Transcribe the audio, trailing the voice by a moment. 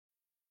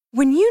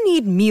When you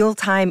need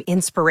mealtime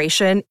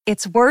inspiration,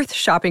 it's worth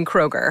shopping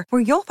Kroger,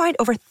 where you'll find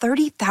over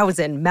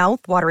 30,000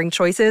 mouth-watering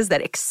choices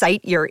that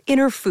excite your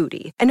inner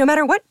foodie. And no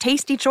matter what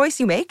tasty choice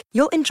you make,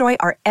 you'll enjoy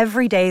our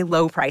everyday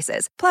low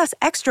prices, plus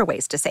extra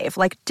ways to save,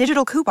 like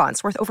digital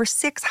coupons worth over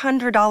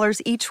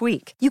 $600 each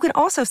week. You can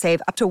also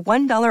save up to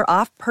 $1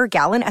 off per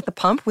gallon at the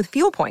pump with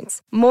fuel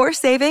points. More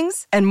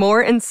savings and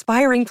more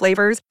inspiring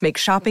flavors make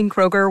shopping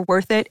Kroger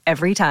worth it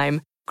every time.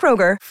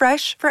 Kroger,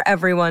 fresh for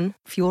everyone.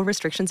 Fuel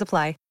restrictions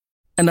apply.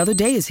 Another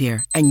day is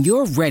here, and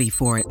you're ready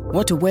for it.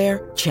 What to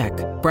wear? Check.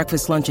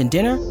 Breakfast, lunch, and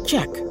dinner?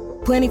 Check.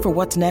 Planning for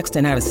what's next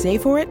and how to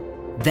save for it?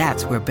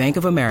 That's where Bank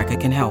of America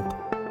can help.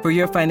 For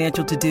your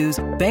financial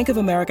to-dos, Bank of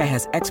America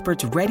has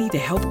experts ready to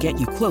help get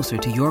you closer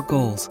to your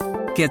goals.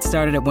 Get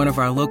started at one of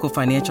our local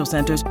financial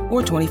centers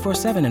or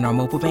 24/7 in our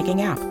mobile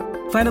banking app.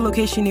 Find a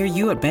location near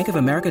you at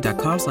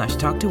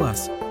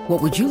bankofamerica.com/talktous. What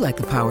would you like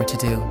the power to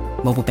do?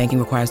 Mobile banking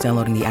requires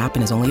downloading the app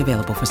and is only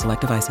available for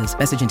select devices.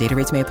 Message and data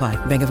rates may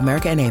apply. Bank of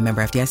America N.A.,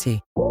 member FDIC.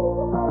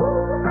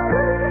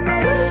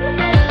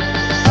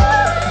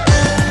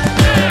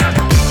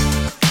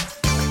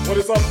 What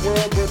is up,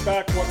 world? We're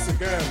back once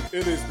again.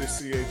 It is the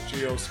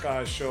CHGO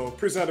Sky Show,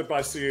 presented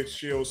by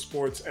CHGO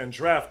Sports and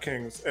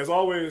DraftKings. As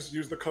always,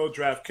 use the code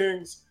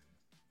DraftKings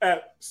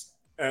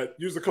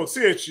use the code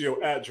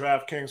CHGO at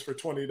DraftKings for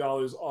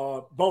 $20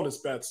 on bonus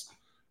bets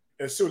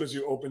as soon as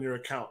you open your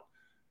account.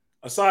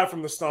 Aside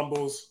from the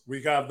stumbles,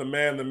 we got the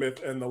man, the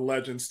myth, and the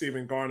legend,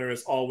 Stephen Garner,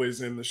 is always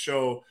in the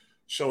show,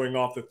 showing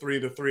off the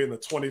 3-3 and the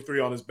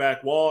 23 on his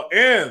back wall.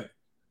 And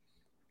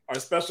our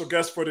special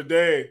guest for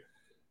today,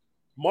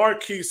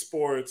 Marquee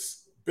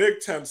Sports, Big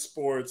Ten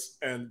Sports,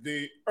 and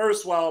the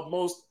erstwhile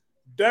most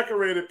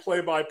decorated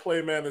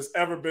play-by-play man that's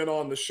ever been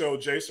on the show,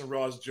 Jason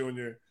Ross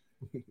Jr.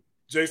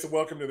 Jason,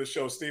 welcome to the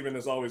show. Stephen,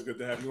 it's always good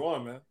to have you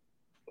on, man.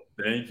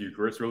 Thank you,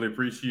 Chris. Really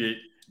appreciate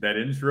that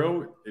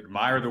intro.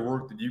 Admire the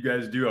work that you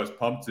guys do. I was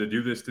pumped to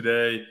do this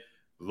today.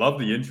 Love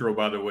the intro,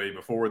 by the way,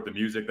 before with the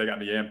music. That got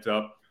me amped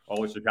up,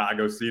 all the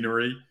Chicago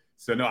scenery.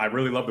 So, no, I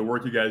really love the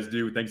work you guys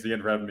do. Thanks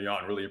again for having me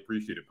on. Really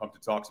appreciate it. Pumped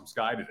to talk some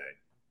Sky today.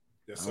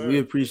 Yes, sir. We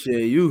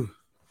appreciate you.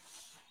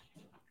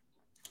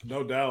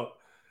 No doubt.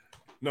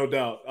 No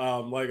doubt.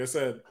 Like I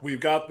said, we've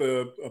got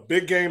a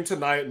big game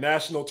tonight,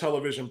 national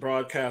television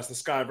broadcast, the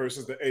Sky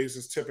versus the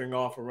Aces, tipping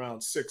off around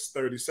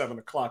 6:30, 7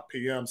 o'clock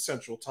p.m.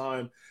 Central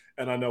Time.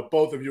 And I know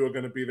both of you are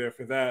going to be there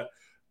for that.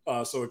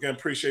 So again,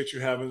 appreciate you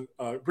coming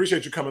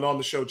on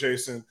the show,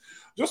 Jason.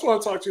 Just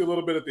want to talk to you a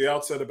little bit at the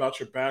outset about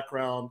your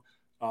background.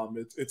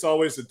 It's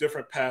always a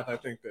different path, I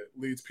think, that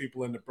leads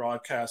people into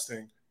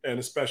broadcasting and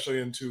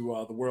especially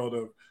into the world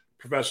of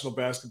professional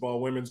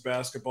basketball, women's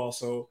basketball.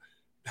 So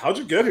how'd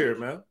you get here,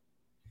 man?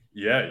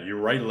 Yeah, you're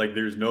right. Like,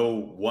 there's no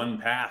one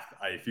path,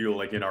 I feel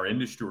like, in our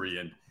industry.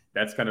 And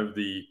that's kind of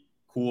the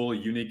cool,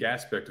 unique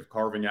aspect of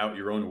carving out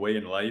your own way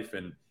in life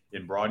and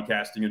in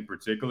broadcasting in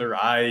particular.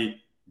 I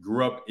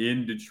grew up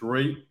in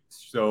Detroit,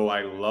 so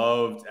I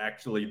loved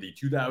actually the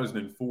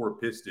 2004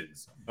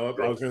 Pistons. I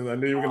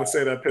knew you were going to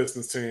say that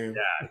Pistons team.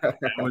 Yeah,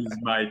 that was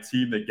my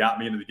team that got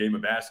me into the game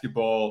of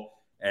basketball,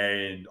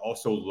 and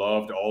also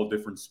loved all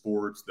different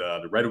sports.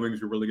 The Red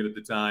Wings were really good at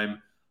the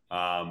time.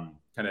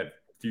 Kind of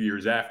few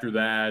years after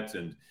that,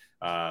 and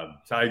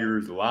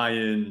Tigers,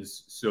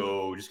 Lions.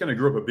 So just kind of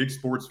grew up a big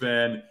sports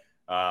fan.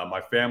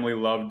 My family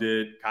loved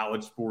it,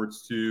 college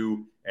sports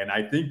too. And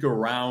I think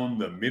around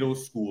the middle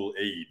school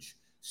age,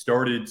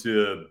 started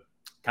to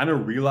kind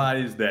of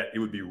realize that it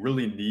would be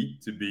really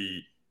neat to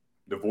be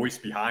the voice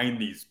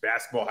behind these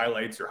basketball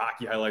highlights or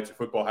hockey highlights or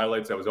football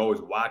highlights I was always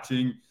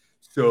watching.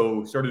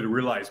 So started to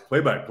realize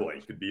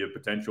play-by-play could be a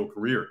potential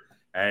career.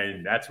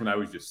 And that's when I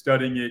was just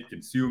studying it,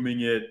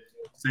 consuming it.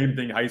 Same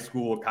thing, high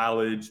school,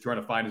 college, trying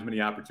to find as many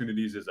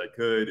opportunities as I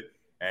could,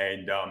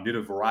 and did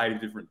a variety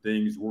of different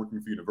things,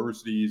 working for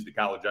universities, the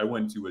college I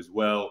went to as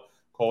well,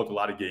 called a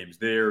lot of games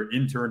there,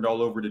 interned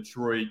all over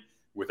Detroit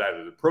with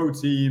either the pro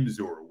teams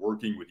or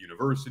working with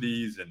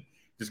universities, and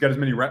just got as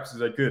many reps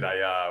as I could.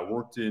 I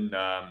worked in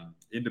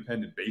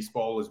independent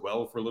baseball as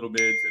well for a little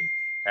bit, and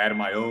had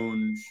my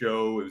own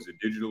show. It was a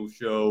digital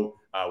show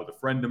with a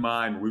friend of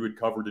mine where we would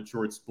cover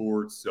Detroit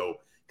sports. So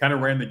kind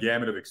of ran the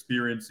gamut of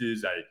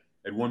experiences. I,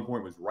 at one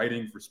point, was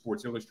writing for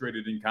Sports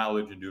Illustrated in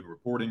college and doing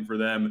reporting for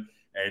them,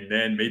 and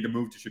then made the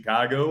move to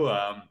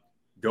Chicago,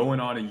 going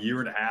on a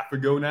year and a half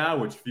ago now,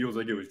 which feels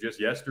like it was just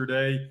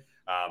yesterday.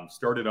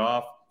 Started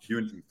off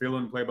doing some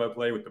fill-in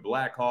play-by-play with the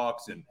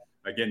Blackhawks, and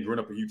again, growing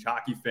up a huge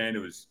hockey fan,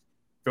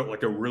 felt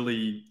like a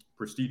really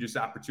prestigious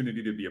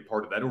opportunity to be a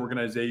part of that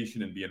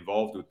organization and be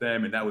involved with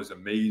them, and that was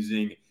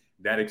amazing,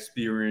 that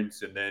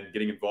experience. And then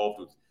getting involved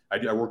with,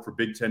 I work for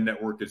Big Ten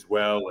Network as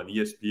well, and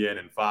ESPN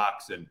and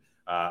Fox, and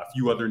a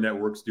few other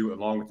networks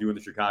along with you in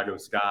the Chicago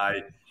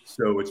Sky.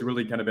 So it's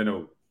really kind of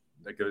been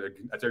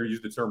I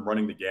use the term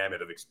running the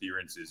gamut of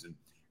experiences, and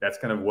that's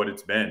kind of what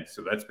it's been.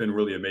 So that's been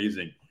really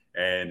amazing,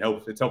 and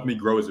it's helped me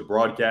grow as a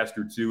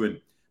broadcaster too. And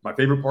my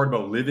favorite part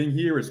about living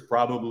here is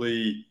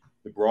probably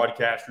the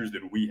broadcasters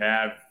that we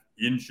have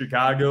in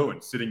Chicago,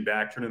 and sitting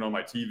back, turning on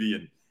my TV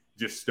and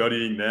just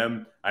studying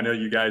them. I know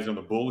you guys on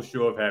the Bulls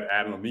show have had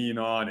Adam Amin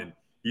on, and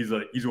he's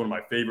one of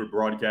my favorite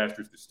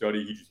broadcasters to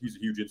study. He's a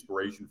huge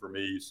inspiration for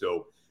me.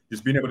 So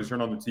just being able to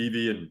turn on the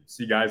TV and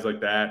see guys like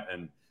that,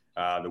 and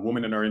the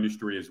women in our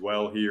industry as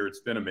well here, it's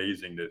been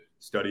amazing to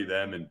study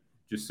them and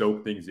just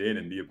soak things in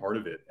and be a part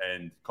of it.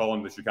 And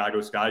calling the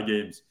Chicago Sky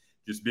Games,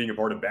 just being a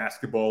part of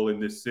basketball in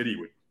this city,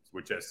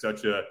 which has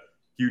such a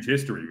huge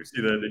history. You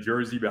see the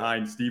jersey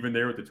behind Steven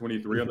there with the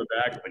 23 on the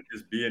back. Like,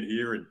 just being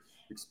here and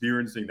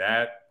experiencing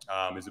that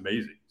is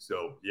amazing.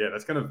 So, yeah,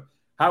 that's kind of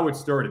how it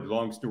started,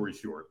 long story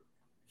short.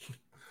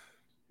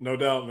 No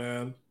doubt,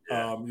 man.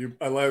 Yeah.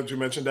 I like you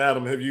mentioned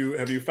Adam. Have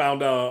you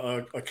found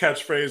a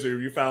catchphrase, or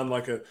have you found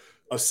like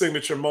a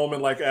signature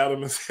moment like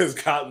Adam has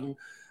gotten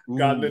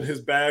in his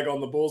bag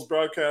on the Bulls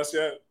broadcast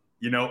yet?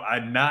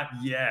 Not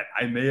yet.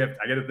 I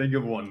got to think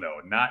of one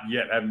though. Not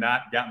yet. I've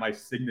not got my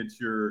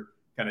signature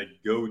kind of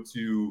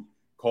go-to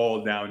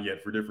call down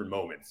yet for different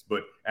moments.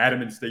 But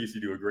Adam and Stacey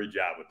do a great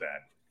job with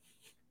that.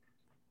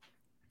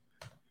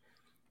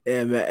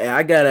 Yeah, man,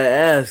 I gotta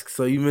ask.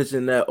 So you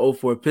mentioned that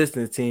 04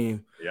 Pistons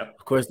team. Yep.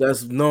 Of course,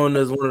 that's known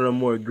as one of the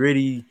more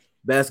gritty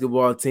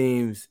basketball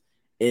teams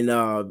in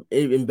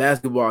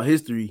basketball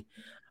history.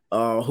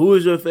 Who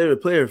is your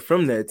favorite player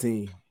from that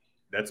team?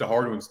 That's a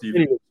hard one,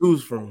 Steven.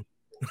 Choose from.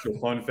 So,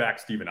 fun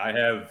fact, Steven, I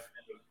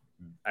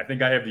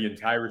think I have the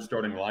entire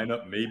starting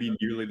lineup, maybe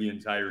nearly the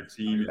entire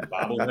team in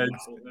bobbleheads.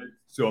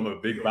 So I'm a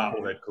big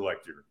bobblehead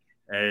collector,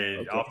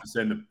 and I'll have to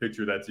send a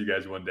picture of that to you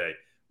guys one day.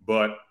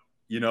 But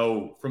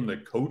from the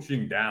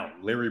coaching down,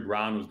 Larry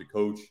Brown was the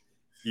coach.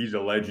 He's a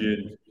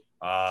legend.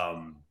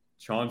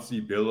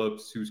 Chauncey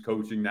Billups, who's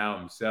coaching now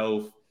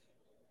himself,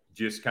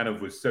 just kind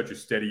of was such a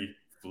steady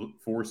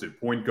force at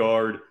point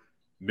guard.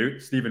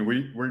 Steven,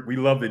 we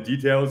love the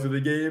details of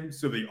the game.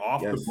 So the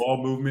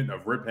off-the-ball movement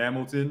of Rip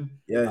Hamilton.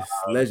 Yes,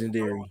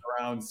 legendary.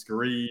 Around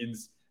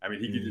screens. I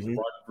mean, he could just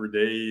run for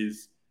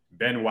days.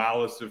 Ben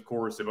Wallace, of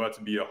course, about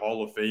to be a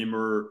Hall of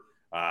Famer.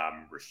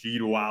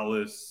 Rasheed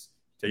Wallace,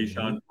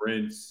 Tayshaun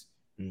Prince.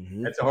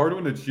 That's a hard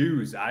one to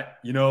choose.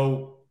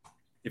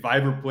 If I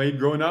ever played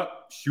growing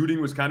up, shooting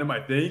was kind of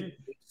my thing.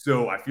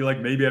 So I feel like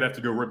maybe I'd have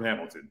to go Rip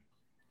Hamilton.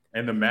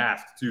 And the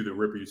mask, too, that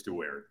Rip used to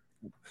wear.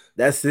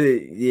 That's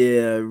it.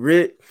 Yeah,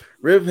 Rip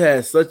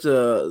has such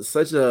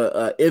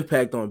a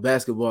impact on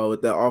basketball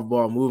with that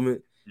off-ball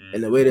movement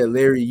and the way that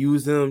Larry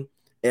used him,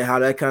 and how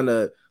that kind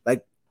of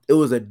like it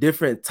was a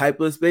different type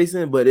of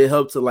spacing, but it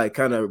helped to like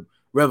kind of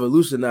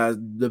revolutionize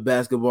the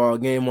basketball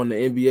game on the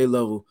NBA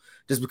level.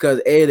 Just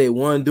because they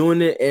won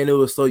doing it, and it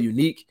was so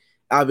unique.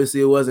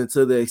 Obviously, it wasn't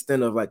to the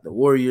extent of like the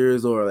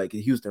Warriors or like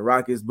the Houston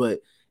Rockets, but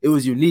it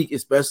was unique,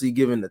 especially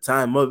given the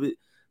time of it.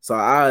 So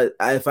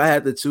if I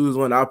had to choose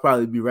one, I'll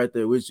probably be right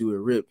there with you with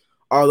Rip.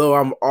 Although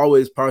I'm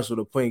always partial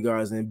to point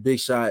guards, and Big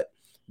Shot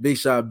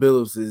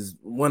Billups is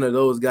one of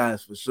those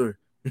guys for sure.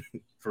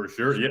 For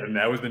sure, yeah, and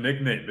that was the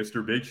nickname,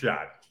 Mr. Big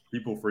Shot.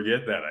 People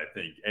forget that, I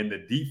think. And the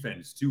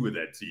defense, too, of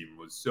that team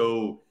was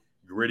so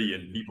gritty,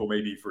 and people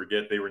maybe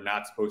forget they were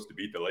not supposed to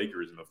beat the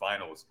Lakers in the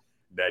finals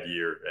that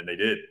year, and they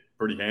did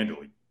pretty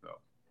handily. So.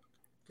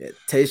 Yeah,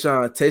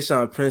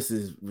 Tayshaun Prince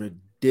is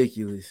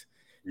ridiculous.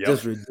 Yep.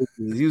 Just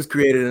ridiculous. He was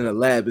created in a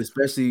lab,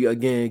 especially,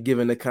 again,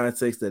 given the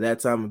context of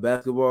that time of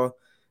basketball,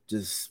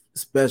 just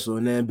special.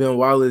 And then Ben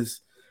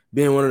Wallace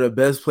being one of the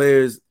best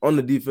players on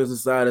the defensive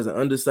side as an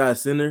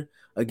undersized center,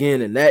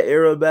 again, in that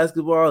era of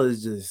basketball, that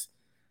was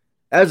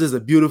just a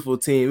beautiful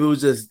team. It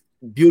was just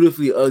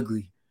beautifully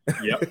ugly.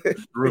 Yep,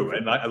 true.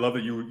 And I love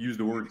that you used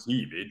the word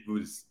team. It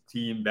was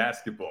team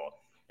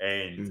basketball.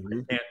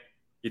 And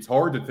it's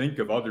hard to think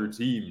of other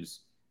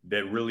teams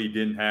that really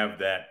didn't have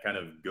that kind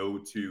of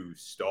go-to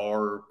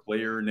star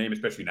player name,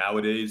 especially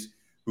nowadays,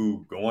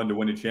 who go on to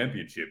win a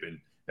championship. And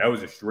that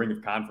was a string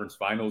of conference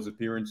finals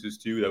appearances,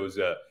 too. That was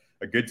a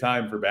good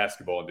time for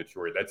basketball in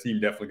Detroit. That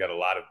team definitely got a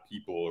lot of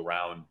people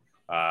around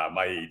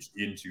my age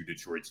into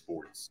Detroit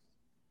sports.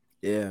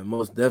 Yeah,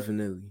 most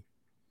definitely.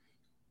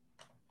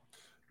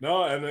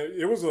 No, and it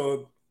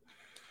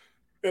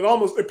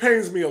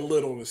pains me a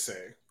little to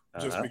say,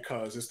 just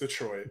because it's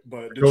Detroit.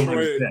 But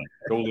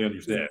Totally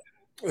understand.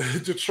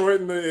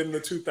 Detroit in the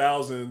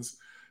 2000s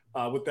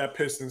with that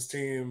Pistons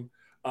team,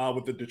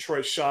 with the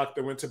Detroit Shock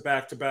that went to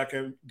back-to-back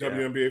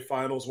WNBA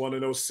Finals, 1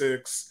 in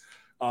 06,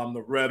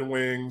 the Red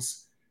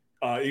Wings,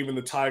 even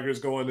the Tigers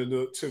going to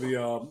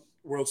the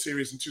World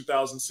Series in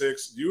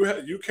 2006.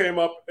 You came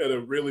up at a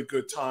really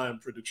good time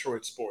for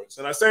Detroit sports.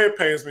 And I say it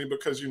pains me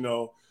because,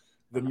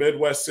 the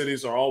Midwest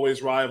cities are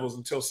always rivals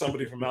until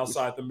somebody from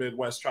outside the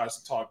Midwest tries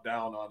to talk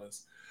down on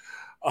us.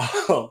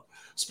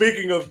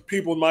 Speaking of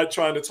people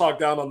trying to talk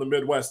down on the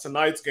Midwest,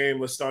 tonight's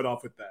game, let's start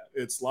off with that.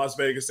 It's Las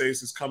Vegas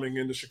Aces coming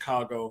into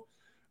Chicago,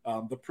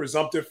 the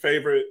presumptive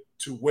favorite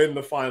to win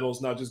the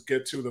finals, not just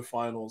get to the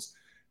finals.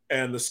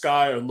 And the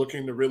Sky are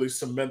looking to really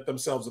cement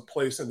themselves a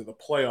place into the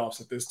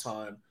playoffs at this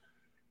time.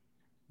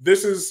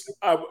 This is,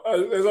 as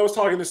I was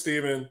talking to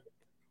Steven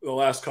the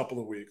last couple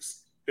of weeks,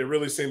 it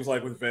really seems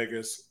like with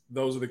Vegas,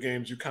 those are the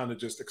games you kind of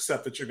just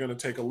accept that you're going to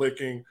take a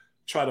licking,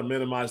 try to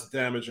minimize the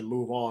damage and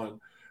move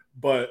on.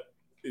 But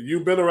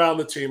you've been around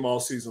the team all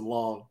season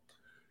long.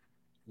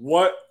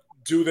 What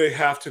do they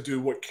have to do?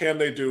 What can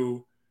they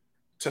do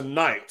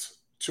tonight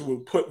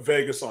to put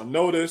Vegas on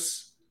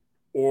notice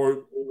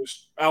or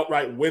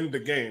outright win the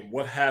game?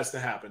 What has to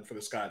happen for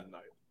the Sky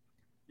tonight?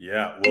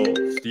 Yeah, well,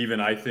 Steven,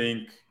 I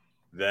think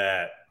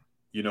that,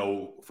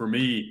 for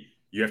me,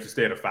 you have to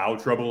stay out of foul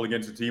trouble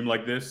against a team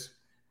like this.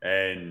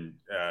 And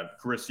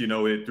Chris,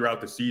 throughout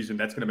the season,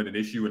 that's going to be an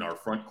issue in our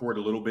front court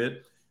a little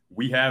bit.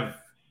 We have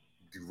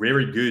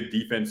very good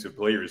defensive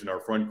players in our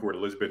front court.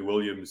 Elizabeth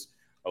Williams,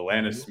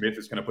 Alana Smith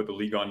is going to put the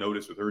league on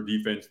notice with her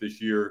defense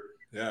this year.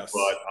 Yes.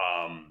 But,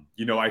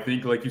 I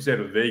think, like you said,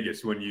 with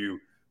Vegas, when you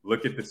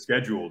look at the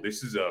schedule,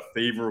 this is a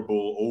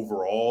favorable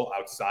overall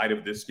outside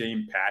of this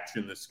game patch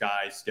in the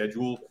Sky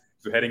schedule.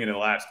 So heading into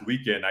last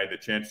weekend, I had the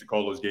chance to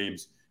call those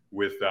games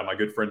with my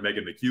good friend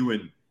Megan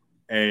McEwen,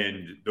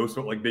 and those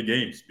felt like big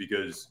games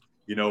because,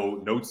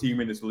 no team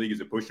in this league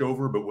is a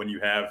pushover. But when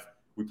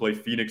we play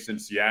Phoenix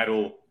and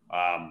Seattle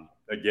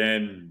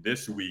again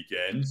this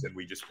weekend, and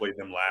we just played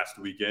them last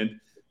weekend.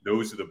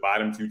 Those are the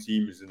bottom two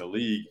teams in the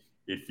league.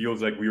 It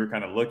feels like we were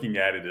kind of looking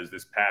at it as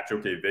this patch.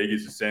 Okay,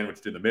 Vegas is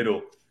sandwiched in the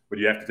middle, but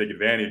you have to take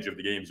advantage of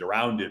the games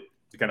around it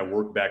to kind of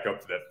work back up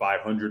to that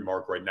 500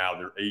 mark right now.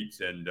 They're 8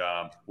 and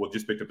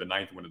just picked up the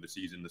 9th win of the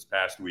season this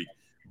past week,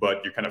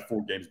 but you're kind of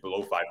 4 games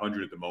below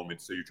 500 at the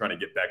moment. So you're trying to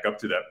get back up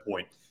to that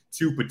point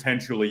to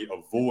potentially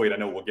avoid, I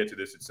know we'll get to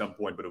this at some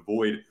point, but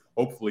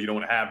hopefully you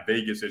don't have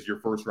Vegas as your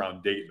first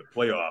round date in the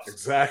playoffs.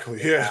 Exactly.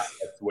 Yeah.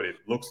 That's what it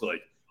looks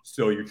like.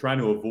 So you're trying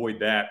to avoid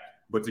that.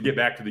 But to get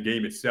back to the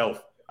game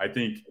itself, I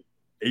think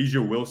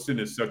Asia Wilson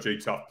is such a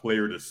tough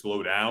player to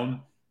slow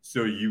down.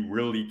 So you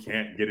really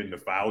can't get into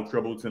foul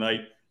trouble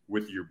tonight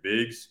with your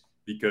bigs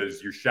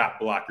because your shot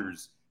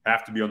blockers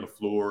have to be on the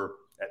floor.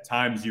 At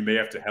times you may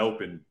have to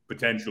help and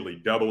potentially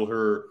double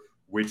her,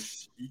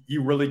 which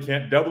you really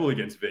can't double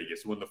against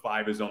Vegas when the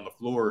 5 is on the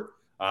floor.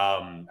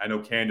 I know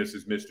Candace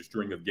has missed a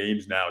string of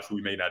games now, so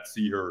we may not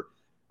see her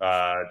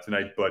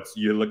tonight. But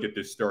you look at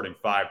this starting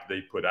 5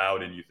 they put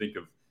out and you think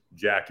of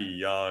Jackie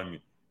Young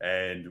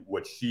and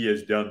what she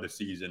has done this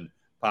season,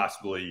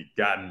 possibly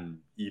gotten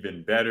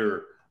even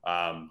better.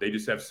 They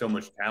just have so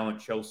much talent.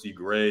 Chelsea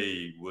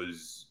Gray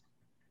was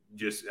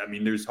just,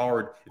 it's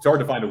hard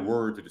to find a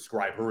word to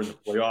describe her in the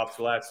playoffs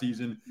last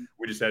season.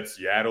 We just had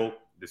Seattle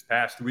this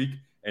past week,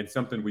 and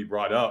something we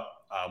brought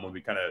up when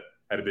we kind of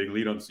had a big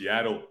lead on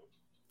Seattle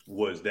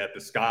was that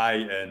the Sky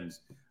and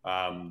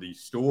the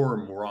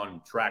Storm were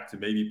on track to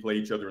maybe play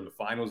each other in the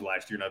finals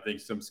last year, and I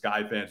think some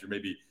Sky fans are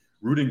maybe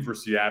rooting for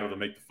Seattle to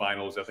make the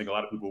finals. I think a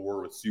lot of people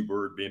were with Sue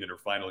Bird being in her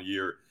final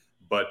year,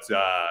 but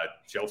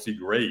Chelsea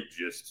Gray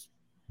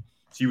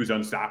she was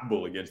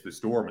unstoppable against the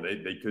Storm,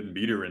 and they couldn't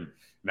beat her. And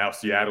now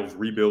Seattle's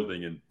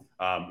rebuilding, and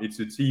it's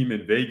a team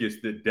in Vegas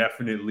that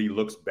definitely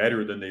looks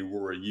better than they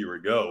were a year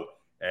ago.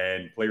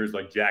 And players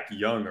like Jackie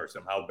Young are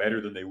somehow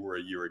better than they were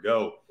a year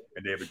ago.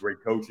 And they have a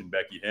great coach in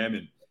Becky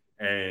Hammond.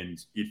 And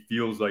it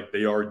feels like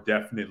they are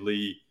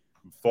definitely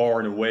far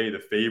and away the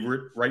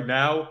favorite right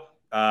now.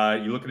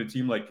 You look at a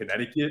team like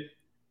Connecticut,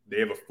 they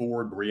have a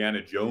forward,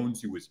 Brianna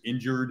Jones, who was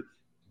injured.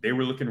 They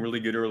were looking really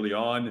good early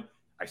on.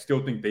 I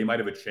still think they might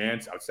have a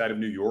chance outside of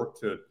New York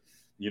to,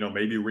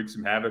 maybe wreak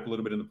some havoc a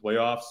little bit in the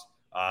playoffs.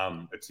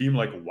 A team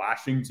like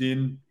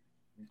Washington,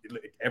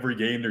 every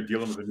game they're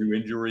dealing with a new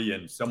injury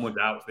and someone's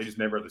out. They just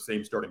never have the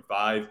same starting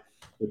 5,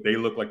 but they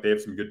look like they have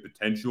some good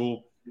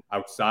potential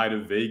outside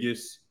of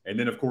Vegas. And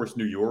then, of course,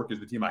 New York is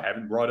the team I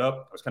haven't brought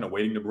up. I was kind of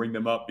waiting to bring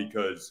them up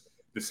because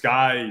the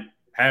Sky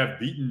have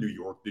beaten New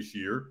York this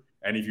year.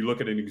 And if you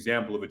look at an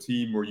example of a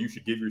team where you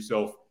should give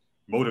yourself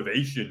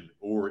motivation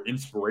or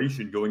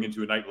inspiration going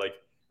into a night like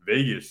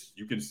Vegas,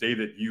 you can say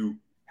that you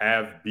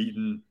have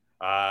beaten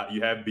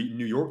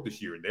New York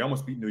this year. And they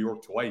almost beat New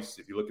York twice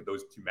if you look at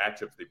those 2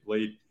 matchups they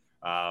played.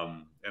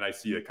 And I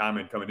see a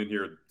comment coming in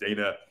here,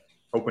 Dana,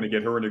 hoping to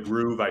get her in a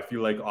groove. I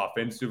feel like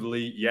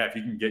offensively, if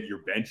you can get your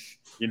bench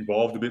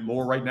involved a bit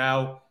more right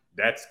now,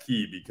 that's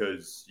key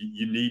because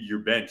you need your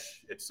bench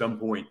at some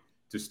point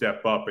to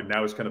step up. And that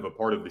was kind of a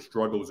part of the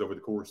struggles over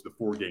the course of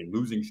the 4-game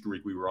losing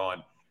streak we were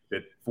on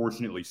that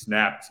fortunately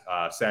snapped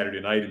Saturday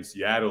night in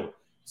Seattle.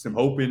 Some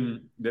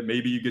hoping that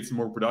maybe you get some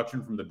more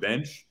production from the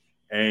bench,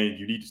 and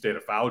you need to stay out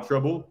of foul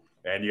trouble,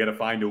 and you got to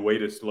find a way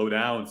to slow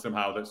down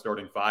somehow that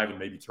starting 5 and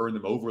maybe turn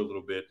them over a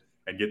little bit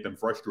and get them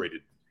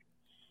frustrated.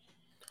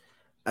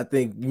 I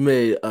think you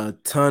made a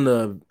ton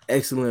of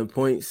excellent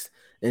points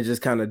and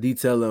just kind of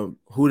detailing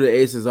who the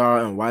Aces are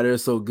and why they're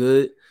so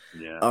good.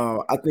 Yeah.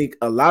 I think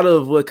a lot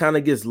of what kind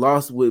of gets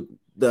lost with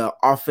the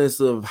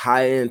offensive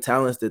high-end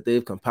talents that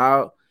they've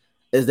compiled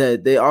is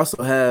that they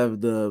also have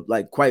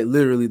quite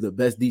literally the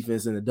best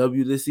defense in the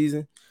W this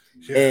season.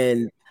 Yeah.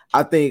 And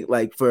I think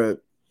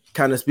for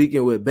kind of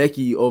speaking with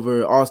Becky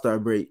over All-Star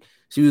break,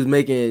 she was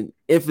making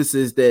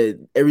emphasis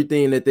that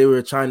everything that they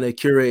were trying to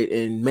curate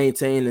and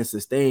maintain and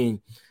sustain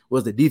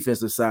was the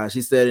defensive side.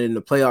 She said in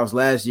the playoffs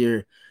last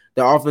year,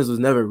 the offense was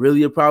never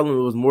really a problem.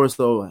 It was more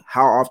so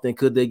how often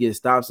could they get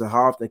stops and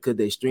how often could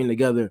they string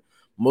together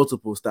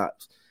multiple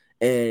stops.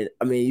 And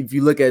I mean, if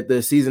you look at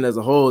the season as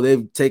a whole,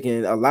 they've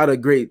taken a lot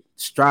of great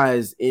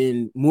strides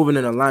in moving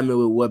in alignment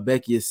with what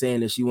Becky is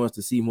saying that she wants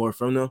to see more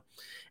from them.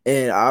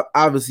 And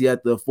obviously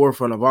at the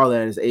forefront of all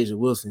that is A'ja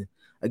Wilson.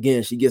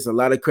 Again, she gets a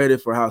lot of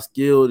credit for how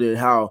skilled and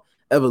how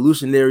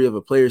evolutionary of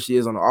a player she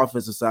is on the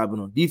offensive side, but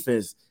on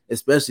defense,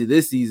 especially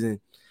this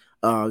season,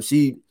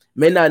 she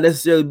may not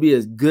necessarily be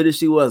as good as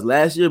she was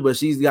last year, but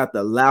she's got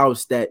the loud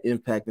stat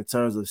impact in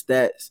terms of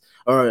stats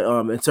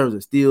or in terms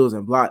of steals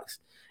and blocks.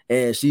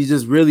 And she's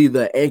just really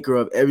the anchor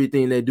of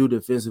everything they do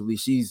defensively.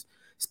 She's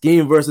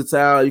scheme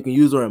versatile. You can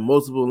use her in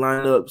multiple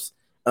lineups.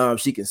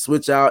 She can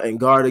switch out and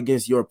guard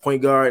against your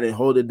point guard and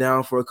hold it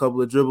down for a couple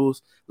of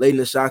dribbles late in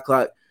the shot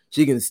clock.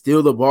 She can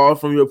steal the ball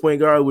from your point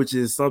guard, which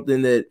is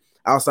something that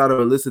outside of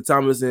Alyssa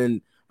Thomas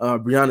and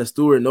Breanna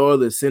Stewart, no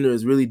other center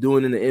is really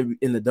doing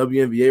in the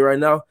WNBA right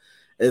now.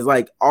 It's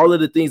like all of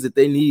the things that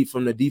they need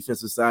from the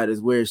defensive side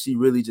is where she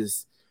really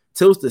just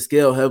tilts the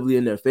scale heavily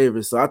in their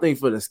favor. So I think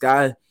for the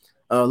Sky,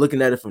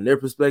 looking at it from their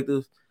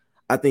perspective,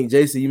 I think,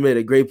 Jason, you made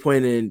a great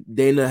point in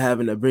Dana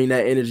having to bring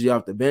that energy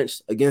off the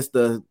bench against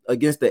the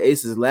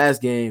Aces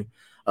last game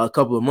a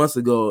couple of months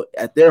ago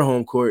at their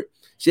home court.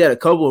 She had a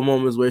couple of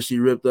moments where she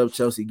ripped up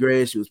Chelsea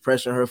Gray. She was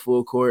pressuring her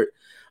full court.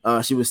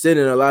 She was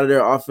sending a lot of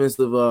their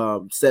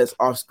offensive sets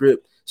off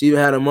script. She even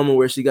had a moment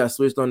where she got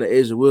switched on to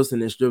A'ja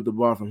Wilson and stripped the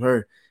ball from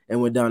her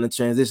and went down in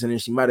transition,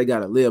 and she might have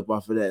got a layup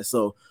off of that.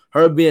 So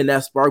her being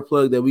that spark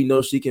plug that we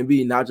know she can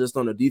be, not just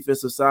on the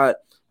defensive side,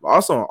 but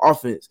also on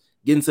offense,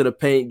 getting to the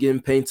paint,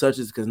 getting paint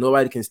touches because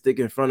nobody can stick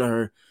in front of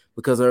her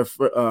because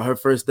her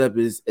first step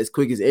is as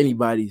quick as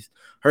anybody's.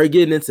 Her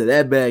getting into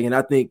that bag, and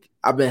I think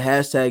I've been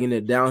hashtagging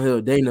it downhill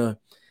Dana,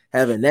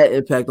 having that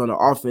impact on the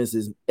offense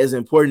is as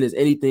important as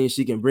anything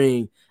she can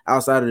bring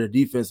outside of the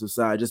defensive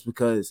side, just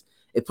because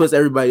it puts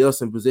everybody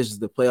else in positions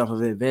to play off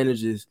of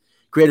advantages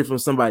created from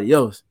somebody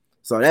else.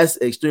 So that's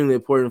extremely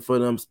important for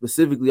them,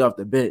 specifically off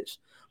the bench.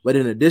 But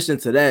in addition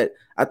to that,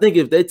 I think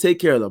if they take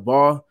care of the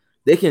ball,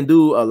 they can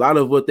do a lot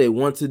of what they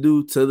want to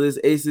do to this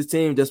Aces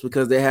team just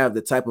because they have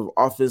the type of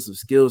offensive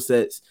skill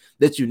sets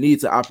that you need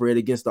to operate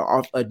against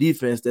a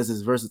defense that's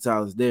as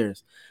versatile as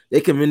theirs. They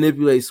can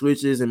manipulate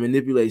switches and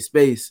manipulate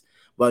space,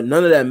 but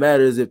none of that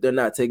matters if they're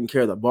not taking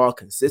care of the ball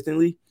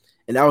consistently.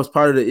 And that was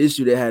part of the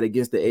issue they had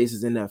against the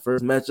Aces in that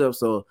first matchup.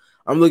 So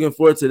I'm looking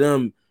forward to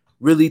them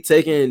really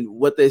taking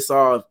what they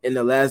saw in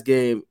the last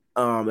game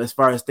as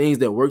far as things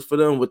that worked for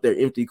them with their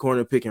empty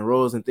corner pick and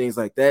rolls and things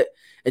like that,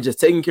 and just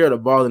taking care of the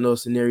ball in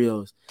those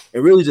scenarios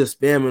and really just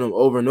spamming them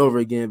over and over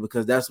again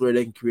because that's where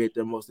they can create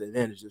their most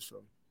advantages from.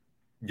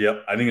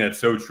 Yep, I think that's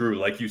so true.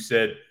 Like you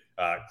said,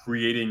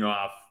 creating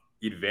off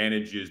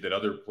advantages that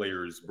other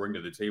players bring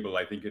to the table.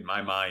 I think in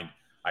my mind,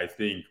 I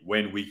think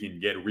when we can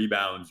get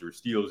rebounds or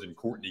steals and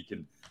Courtney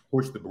can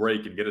push the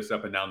break and get us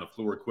up and down the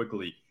floor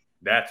quickly,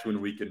 that's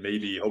when we can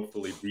maybe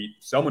hopefully beat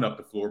someone up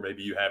the floor.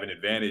 Maybe you have an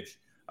advantage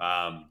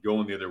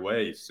going the other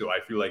way. So I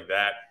feel like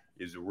that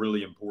is a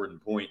really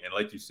important point. And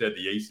like you said,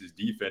 the Aces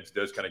defense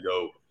does kind of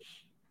go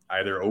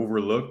either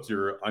overlooked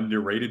or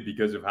underrated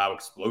because of how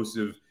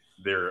explosive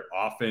their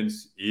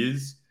offense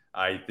is.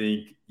 I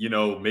think,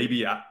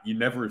 maybe you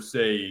never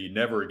say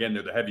never again.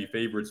 They're the heavy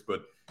favorites,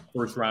 but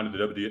first round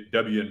of the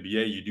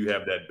WNBA, you do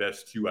have that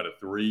best 2 out of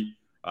 3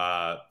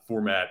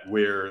 format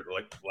where,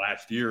 like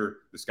last year,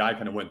 the Sky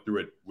kind of went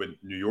through it with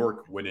New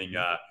York winning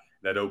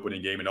that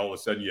opening game, and all of a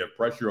sudden you have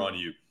pressure on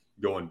you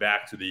going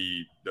back to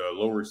the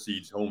lower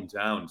seeds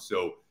hometown.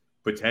 So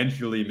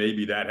potentially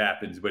maybe that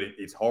happens, but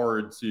it's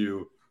hard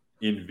to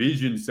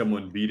envision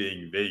someone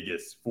beating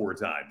Vegas 4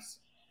 times.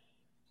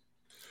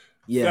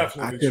 Yeah,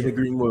 definitely I couldn't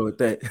agree more with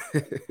that.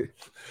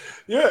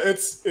 Yeah,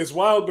 it's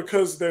wild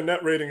because their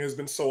net rating has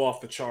been so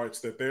off the charts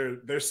that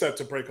they're set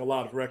to break a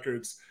lot of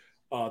records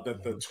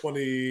that the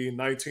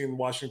 2019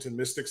 Washington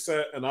Mystics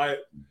set. And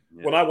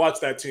when I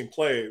watched that team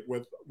play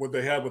with what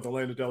they had with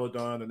Elena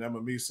Deladon and Emma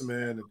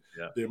Mieseman and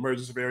the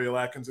emergence of Ariel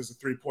Atkins as a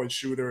 3-point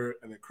shooter,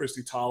 and then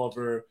Christy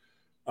Tolliver,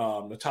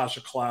 Natasha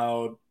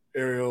Cloud,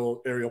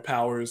 Ariel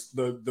Powers,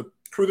 the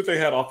crew that they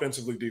had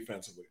offensively,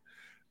 defensively.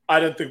 I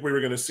didn't think we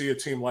were going to see a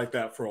team like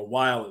that for a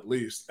while at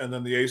least. And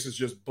then the Aces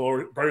just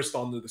burst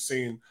onto the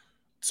scene,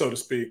 so to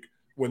speak,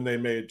 when they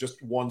made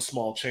just one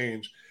small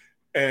change.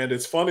 And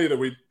it's funny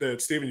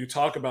that Stephen, you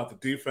talk about the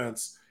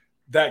defense.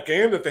 That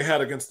game that they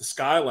had against the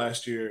Sky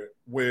last year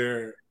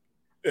where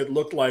it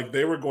looked like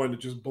they were going to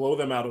just blow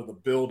them out of the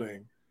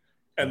building,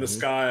 and the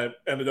Sky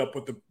ended up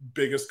with the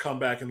biggest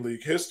comeback in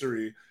league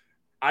history.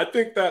 I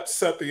think that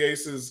set the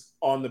Aces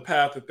on the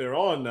path that they're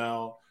on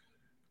now,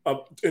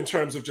 in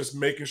terms of just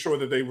making sure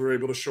that they were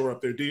able to shore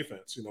up their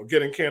defense.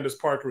 Getting Candace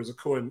Parker is a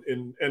coup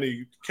in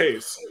any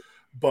case,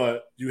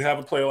 but you have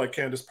a player like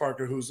Candace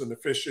Parker who's an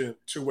efficient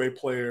two-way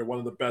player, one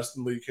of the best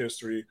in league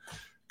history.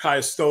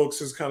 Kaya Stokes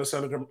has kind of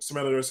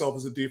cemented herself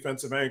as a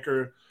defensive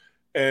anchor,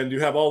 and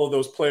you have all of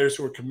those players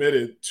who are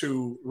committed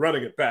to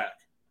running it back.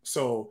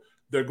 So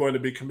they're going to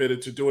be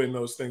committed to doing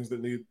those things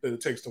that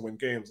it takes to win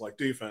games, like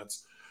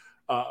defense.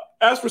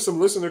 As for some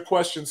listener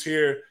questions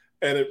here,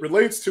 and it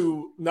relates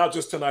to not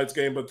just tonight's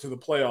game, but to the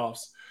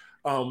playoffs.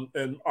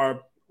 And our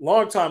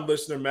longtime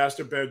listener,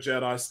 Master Bear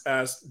Jedi,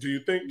 asked, do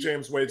you think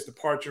James Wade's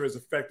departure has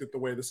affected the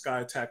way the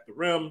Sky attacked the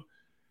rim?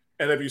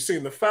 And have you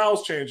seen the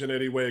fouls change in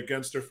any way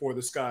against her for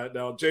the Sky?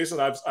 Now, Jason,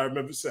 I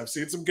remember I've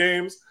seen some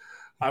games.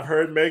 I've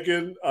heard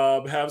Megan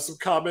have some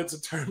comments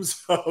in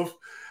terms of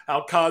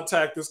how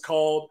contact is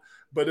called.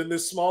 But in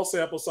this small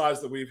sample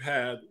size that we've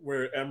had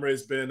where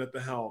Emre's been at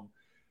the helm,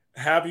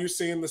 have you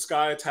seen the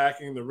Sky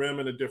attacking the rim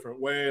in a different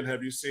way? And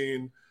have you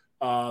seen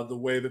the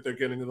way that they're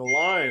getting to the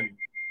line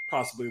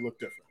possibly look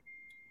different?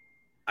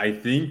 I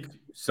think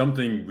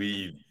something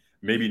we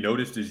maybe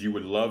noticed is you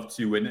would love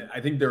to, and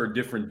I think there are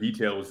different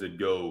details that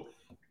go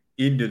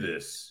into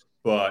this,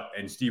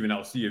 and Steven,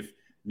 I'll see if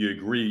you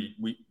agree,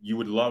 you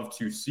would love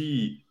to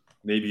see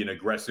maybe an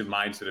aggressive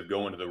mindset of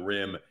going to the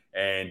rim.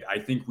 And I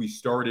think we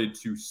started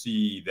to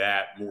see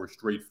that more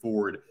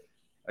straightforward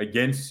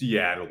against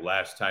Seattle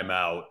last time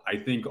out. I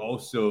think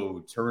also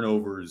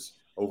turnovers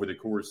over the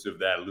course of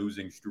that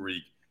losing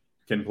streak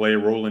can play a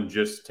role in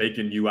just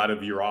taking you out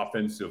of your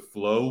offensive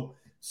flow.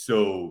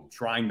 So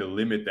trying to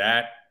limit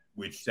that,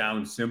 which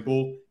sounds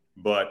simple,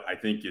 but I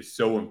think is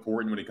so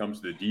important when it comes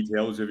to the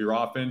details of your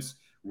offense,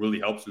 really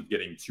helps with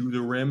getting to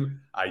the rim.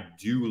 I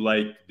do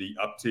like the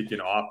uptick in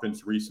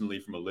offense recently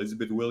from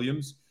Elizabeth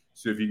Williams.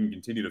 So if you can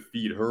continue to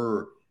feed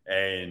her,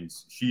 and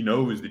she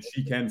knows that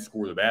she can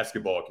score the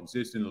basketball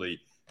consistently.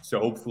 So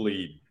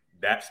hopefully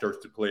that starts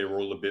to play a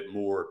role a bit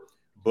more.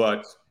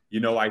 But,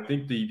 I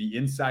think the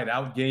inside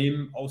out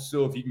game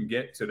also, if you can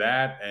get to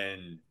that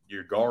and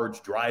your guards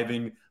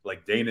driving,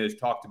 like Dana has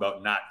talked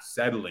about, not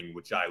settling,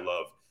 which I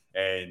love.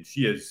 And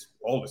she has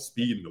all the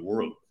speed in the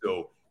world.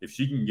 So if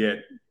she can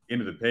get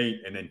into the paint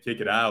and then kick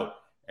it out,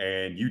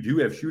 and you do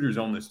have shooters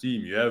on this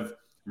team. You have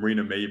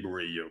Marina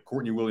Maybury,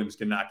 Courtney Williams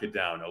can knock it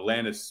down.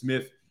 Alana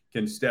Smith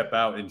can step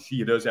out, and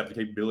she does have the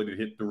capability to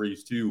hit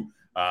threes too.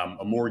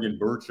 A Morgan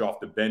Birch off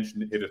the bench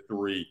hit a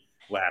three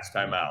last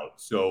time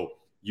out. So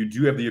you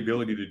do have the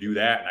ability to do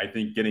that. And I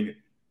think getting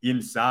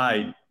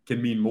inside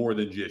can mean more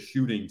than just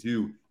shooting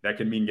too. That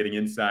can mean getting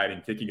inside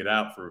and kicking it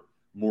out for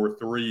more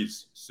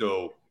threes.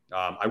 So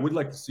I would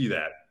like to see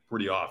that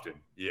pretty often.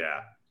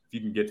 Yeah. If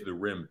you can get to the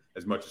rim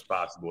as much as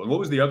possible. And what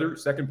was the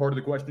second part of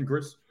the question,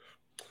 Chris?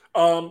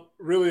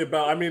 Really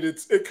about,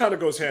 it kind of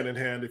goes hand in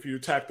hand. If you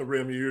attack the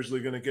rim, you're usually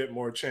going to get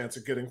more chance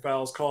of getting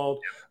fouls called.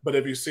 But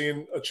have you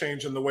seen a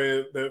change in the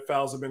way that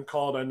fouls have been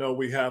called? I know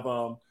we have,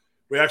 I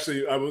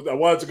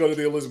wanted to go to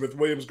the Elizabeth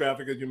Williams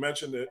graphic as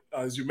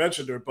you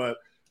mentioned her, but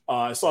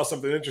I saw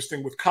something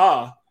interesting with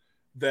Ka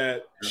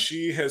that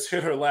she has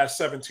hit her last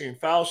 17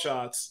 foul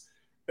shots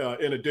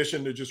in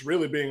addition to just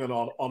really being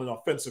on an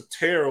offensive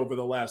tear over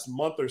the last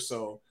month or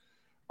so.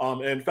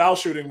 And foul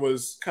shooting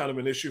was kind of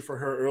an issue for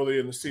her early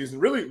in the season,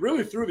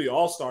 really through the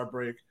All-Star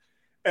break.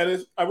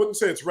 And I wouldn't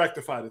say it's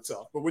rectified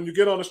itself, but when you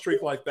get on a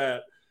streak like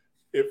that,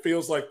 it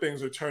feels like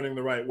things are turning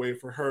the right way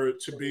for her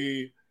to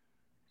be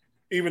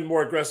even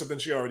more aggressive than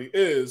she already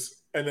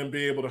is, and then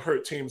be able to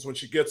hurt teams when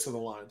she gets to the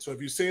line. So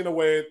have you seen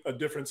a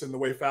difference in the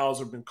way fouls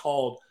have been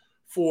called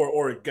for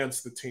or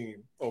against the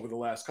team over the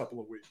last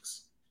couple of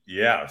weeks?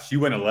 Yeah, she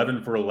went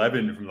 11 for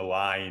 11 from the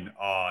line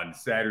on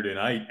Saturday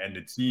night, and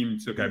the team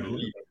took, I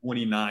believe,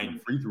 29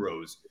 free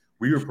throws.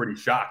 We were pretty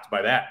shocked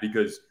by that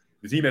because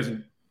the team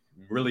hasn't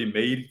really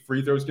made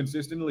free throws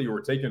consistently or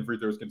taken free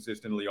throws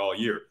consistently all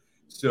year.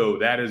 So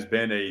that has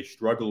been a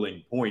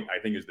struggling point, I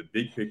think, is the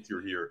big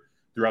picture here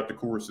throughout the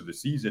course of the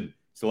season.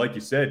 So like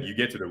you said, you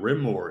get to the rim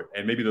more,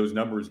 and maybe those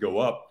numbers go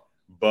up.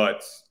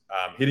 But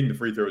hitting the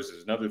free throws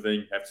is another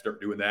thing. Have to start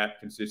doing that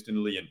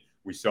consistently, and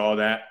we saw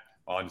that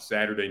on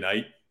Saturday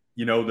night.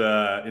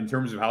 In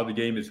terms of how the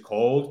game is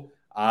called,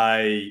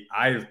 I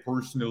have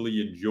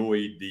personally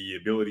enjoyed the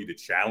ability to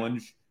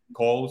challenge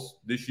calls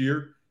this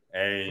year,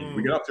 and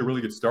we got off to a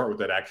really good start with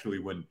that actually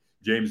when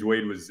James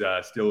Wade was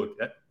still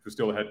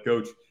a head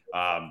coach.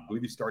 I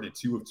believe he started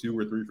 2 of 2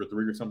 or 3 for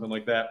 3 or something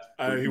like that.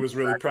 He was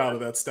really proud of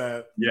that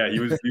stat. Yeah, he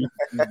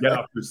got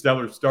off to a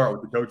stellar start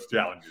with the coach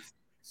challenges.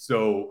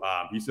 So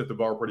he set the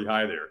bar pretty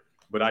high there.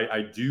 But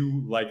I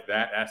do like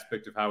that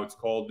aspect of how it's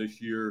called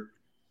this year.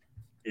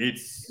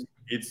 It's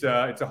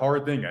a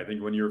hard thing. I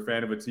think when you're a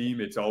fan of a team,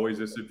 it's always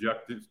a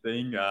subjective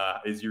thing.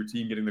 Is your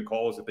team getting the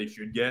calls that they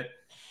should get?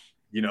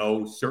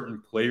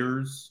 Certain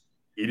players,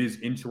 it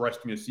is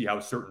interesting to see how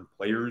certain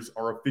players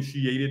are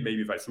officiated.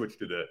 Maybe if I switch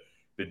to the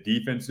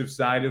defensive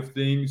side of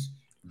things,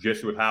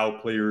 just with how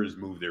players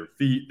move their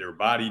feet, their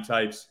body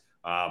types.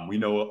 We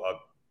know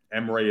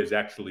Emre has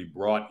actually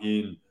brought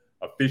in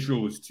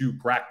officials to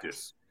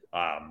practice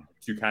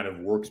to kind of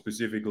work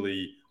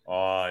specifically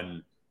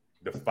on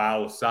the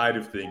foul side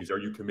of things. Are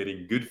you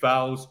committing good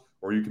fouls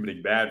or are you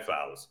committing bad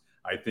fouls?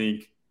 I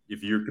think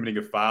if you're committing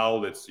a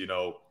foul that's,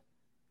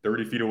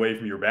 30 feet away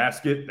from your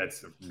basket,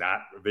 that's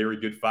not a very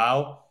good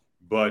foul.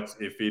 But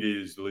if it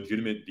is a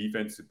legitimate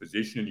defensive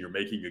position and you're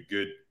making a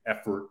good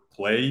effort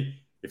play,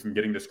 if I'm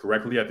getting this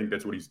correctly, I think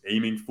that's what he's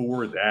aiming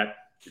for, that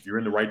if you're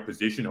in the right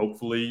position,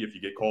 hopefully if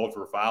you get called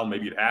for a foul,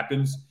 maybe it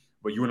happens,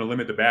 but you want to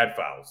limit the bad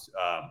fouls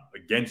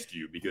against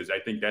you, because I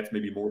think that's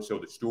maybe more so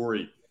the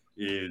story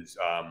is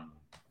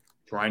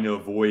trying to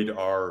avoid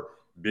our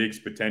bigs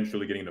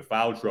potentially getting into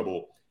foul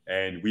trouble.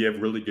 And we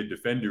have really good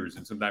defenders,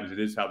 and sometimes it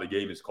is how the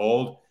game is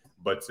called.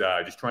 But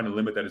just trying to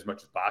limit that as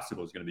much as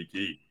possible is going to be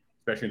key,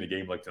 especially in a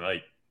game like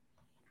tonight.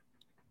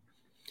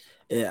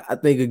 Yeah, I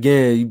think,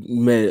 again,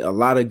 you made a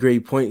lot of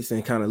great points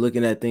and kind of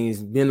looking at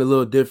things being a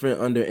little different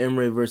under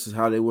Emre versus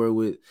how they were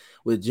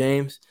with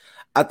James.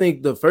 I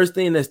think the first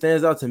thing that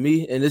stands out to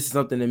me, and this is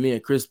something that me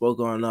and Chris spoke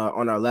on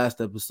our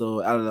last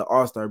episode out of the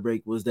All-Star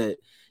break, was that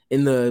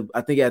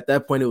I think at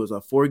that point it was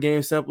a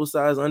 4-game sample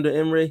size under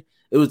Emre.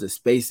 It was the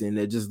spacing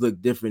that just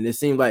looked different. It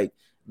seemed like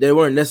they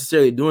weren't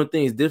necessarily doing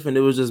things different.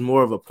 It was just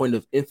more of a point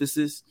of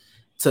emphasis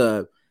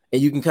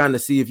and you can kind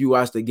of see if you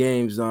watch the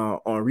games on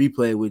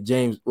replay with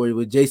James or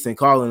with Jason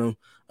calling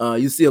them.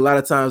 You see a lot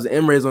of times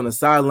Emre's on the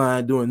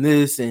sideline doing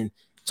this and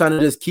trying to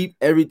just keep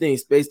everything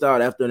spaced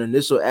out after an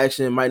initial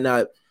action might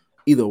not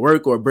either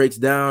work or breaks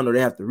down or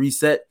they have to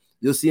reset.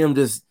 You'll see him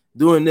just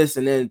doing this,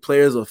 and then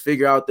players will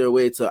figure out their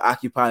way to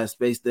occupy a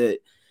space that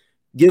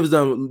gives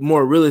them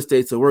more real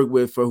estate to work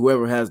with for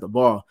whoever has the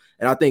ball.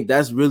 And I think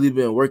that's really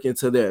been working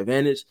to their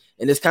advantage.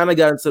 And it's kind of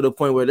gotten to the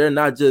point where they're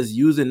not just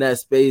using that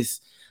space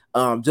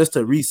just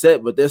to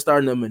reset, but they're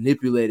starting to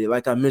manipulate it.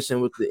 Like I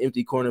mentioned with the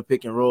empty corner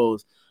pick and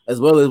rolls, as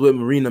well as with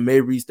Marina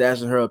Mabry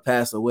stashing her a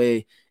pass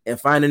away and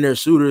finding their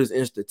shooters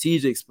in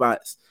strategic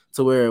spots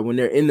to where when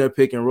they're in their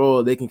pick and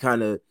roll, they can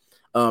kind of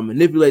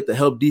manipulate the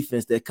help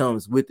defense that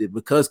comes with it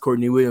because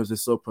Courtney Williams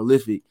is so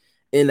prolific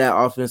in that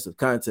offensive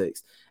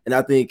context. And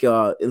I think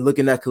in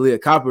looking at Kalia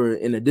Copper,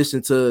 in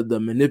addition to the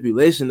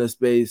manipulation of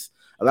space,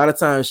 a lot of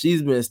times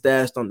she's been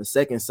stashed on the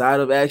second side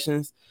of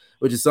actions,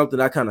 which is something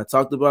I kind of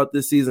talked about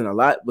this season a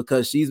lot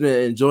because she's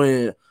been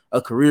enjoying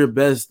a career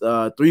best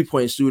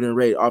 3-point shooting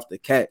rate off the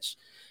catch.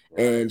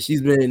 And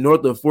she's been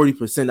north of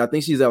 40%. I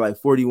think she's at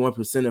like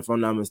 41% if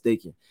I'm not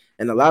mistaken.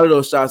 And a lot of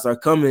those shots are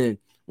coming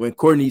when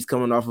Courtney's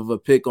coming off of a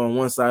pick on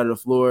one side of the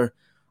floor.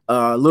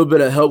 A little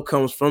bit of help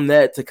comes from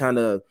that to kind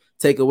of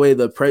take away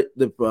the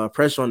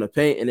pressure on the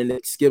paint, and then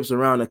it skips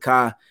around to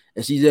Kai,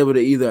 and she's able to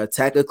either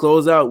attack a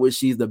closeout, which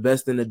she's the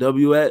best in the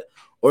W at,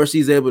 or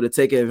she's able to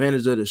take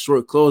advantage of the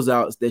short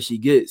closeouts that she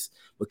gets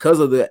because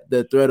of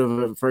the threat of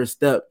her first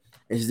step,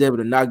 and she's able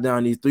to knock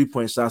down these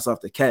 3-point shots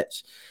off the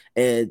catch.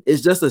 And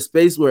it's just a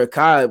space where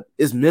Kai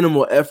is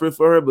minimal effort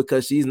for her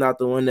because she's not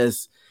the one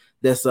that's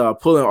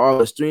pulling all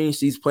the strings.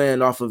 She's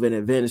playing off of an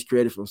advantage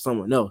created from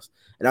someone else.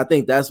 And I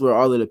think that's where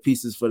all of the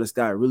pieces for the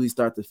Sky really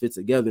start to fit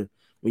together.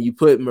 When you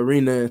put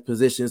Marina in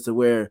positions to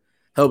where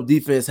help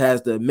defense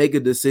has to make a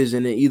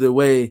decision, and either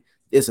way,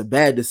 it's a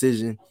bad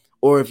decision.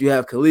 Or if you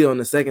have Khalil on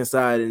the second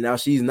side and now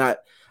she's not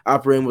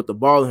operating with the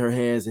ball in her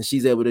hands and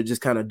she's able to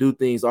just kind of do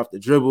things off the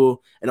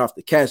dribble and off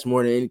the catch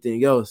more than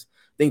anything else,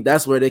 I think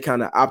that's where they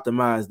kind of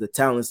optimize the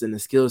talents and the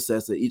skill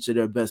sets of each of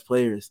their best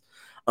players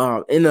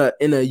in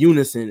a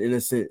unison, in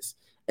a sense.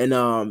 And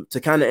to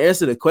kind of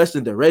answer the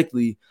question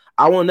directly,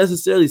 I won't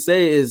necessarily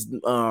say is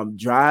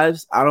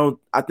drives.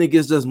 I think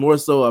it's just more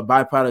so a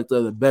byproduct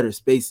of the better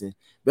spacing.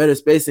 Better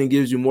spacing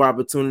gives you more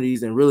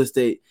opportunities and real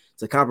estate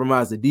to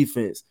compromise the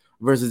defense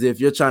versus if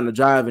you're trying to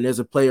drive and there's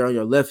a player on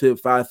your left hip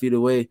 5 feet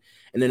away,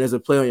 and then there's a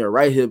player on your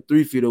right hip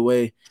 3 feet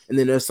away, and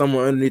then there's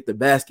someone underneath the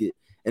basket.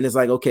 And it's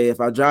like, okay, if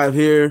I drive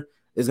here,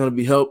 there's going to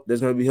be help.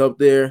 There's going to be help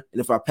there.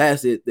 And if I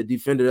pass it, the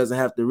defender doesn't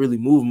have to really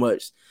move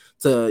much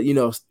to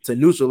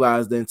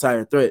neutralize the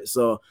entire threat.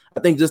 So I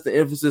think just the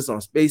emphasis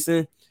on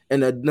spacing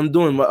and them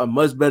doing a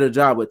much better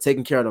job with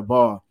taking care of the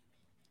ball.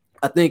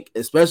 I think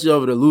especially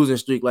over the losing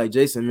streak, like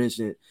Jason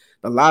mentioned,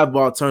 the live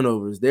ball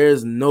turnovers,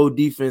 there's no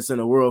defense in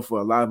the world for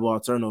a live ball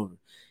turnover.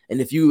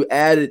 And if you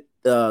add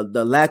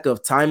the lack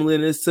of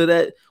timeliness to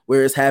that,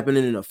 where it's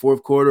happening in the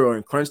fourth quarter or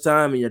in crunch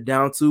time and you're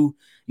down 2,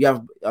 you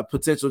have a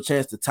potential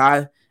chance to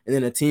tie, and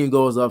then the team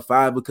goes up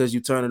 5 because you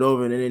turn it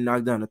over and then they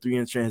knock down a 3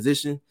 in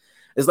transition.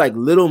 It's like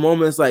little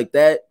moments like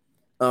that,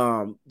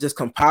 just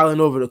compiling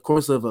over the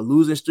course of a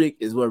losing streak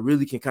is what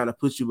really can kind of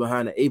put you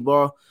behind the 8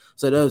 ball.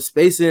 So the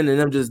spacing and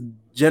them just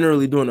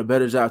generally doing a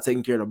better job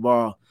taking care of the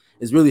ball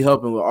is really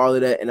helping with all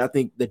of that. And I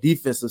think the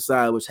defensive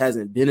side, which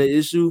hasn't been an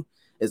issue,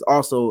 is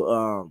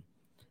also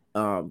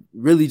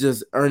really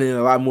just earning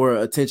a lot more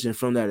attention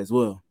from that as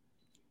well.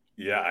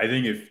 Yeah, I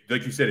think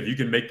like you said, if you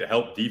can make the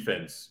help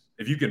defense,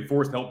 if you can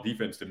force help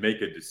defense to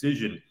make a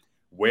decision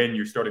when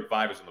your starting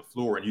 5 is on the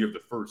floor and you have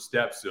the first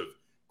steps of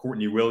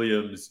Courtney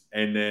Williams,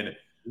 and then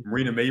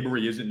Marina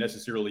Mabry isn't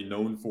necessarily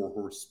known for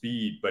her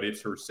speed, but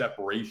it's her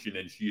separation,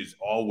 and she is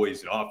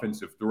always an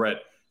offensive threat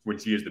when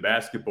she has the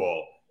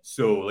basketball.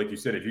 So, like you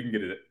said, if you can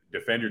get a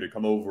defender to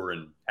come over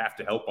and have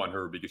to help on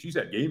her, because she's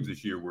had games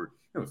this year where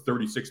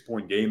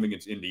 36-point game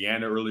against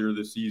Indiana earlier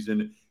this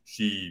season.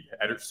 She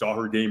saw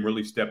her game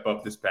really step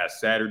up this past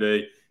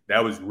Saturday.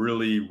 That was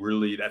really,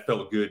 really, that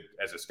felt good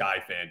as a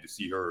Sky fan to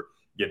see her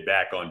get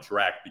back on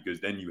track, because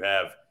then you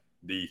have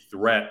the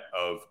threat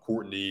of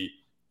Courtney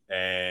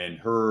and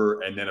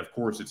her, and then of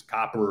course it's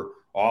Copper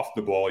off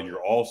the ball,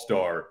 your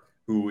all-star,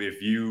 who,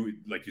 if you,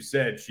 like you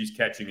said, she's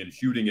catching and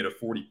shooting at a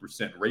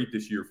 40% rate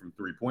this year from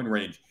 3-point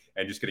range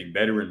and just getting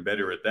better and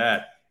better at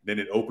that. then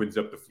it opens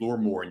up the floor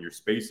more and your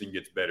spacing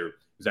gets better.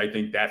 Because I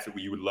think that's what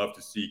we would love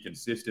to see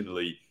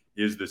consistently,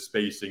 is the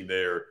spacing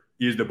there,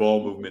 is the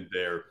ball movement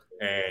there.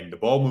 And the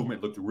ball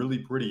movement looked really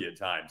pretty at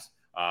times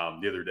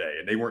the other day,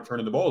 and they weren't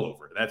turning the ball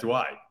over. That's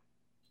why.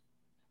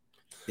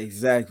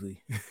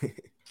 Exactly.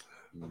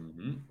 A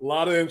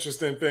lot of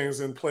interesting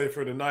things in play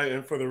for tonight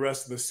and for the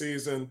rest of the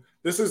season.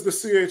 This is the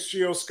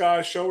CHGO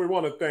Sky Show. We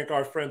want to thank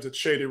our friends at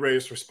Shady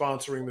Rays for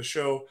sponsoring the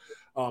show.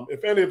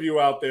 If any of you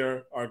out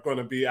there are going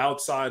to be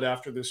outside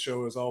after this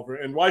show is over,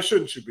 and why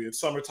shouldn't you be? It's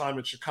summertime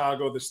in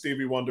Chicago. The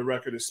Stevie Wonder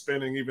record is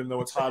spinning, even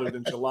though it's hotter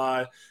than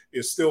July.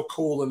 It's still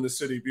cool in the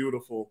city,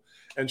 beautiful.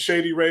 And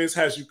Shady Rays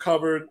has you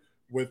covered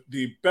with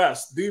the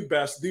best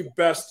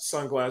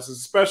sunglasses,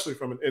 especially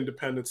from an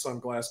independent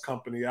sunglass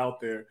company out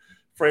there.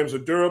 Frames are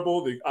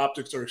durable, the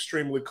optics are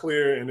extremely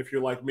clear, and if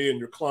you're like me and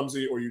you're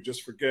clumsy or you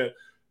just forget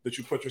that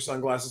you put your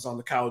sunglasses on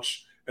the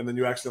couch and then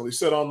you accidentally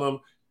sit on them,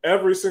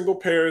 every single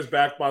pair is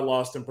backed by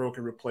lost and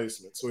broken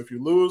replacements. So if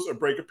you lose or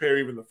break a pair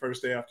even the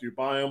first day after you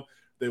buy them,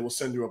 they will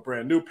send you a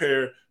brand new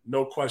pair,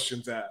 no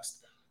questions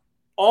asked.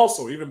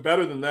 Also, even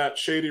better than that,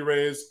 Shady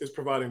Rays is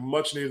providing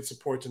much needed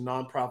support to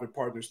nonprofit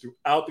partners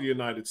throughout the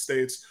United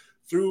States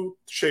through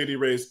Shady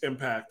Rays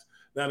Impact.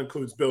 That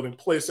includes building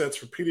playsets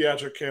for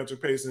pediatric cancer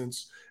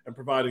patients and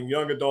providing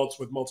young adults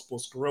with multiple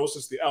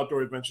sclerosis the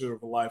outdoor adventure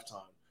of a lifetime.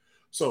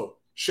 So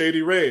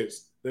Shady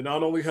Rays, they're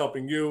not only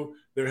helping you,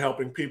 they're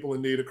helping people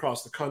in need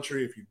across the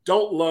country. If you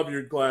don't love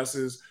your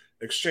glasses,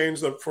 exchange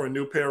them for a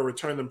new pair or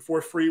return them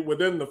for free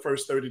within the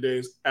first 30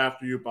 days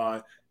after you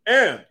buy.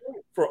 And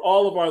for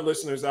all of our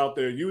listeners out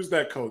there, use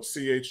that code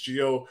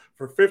CHGO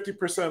for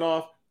 50%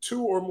 off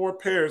 2 or more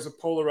pairs of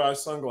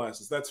polarized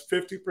sunglasses. That's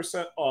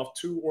 50% off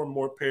 2 or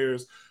more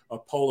pairs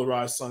of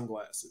polarized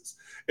sunglasses.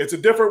 It's a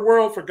different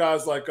world for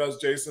guys like us,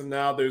 Jason.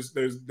 Now there's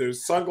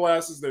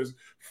sunglasses, there's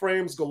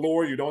frames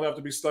galore. You don't have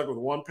to be stuck with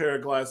one pair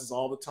of glasses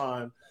all the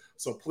time.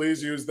 So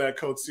please use that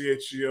code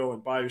CHGO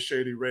and buy your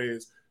Shady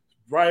Rays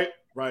right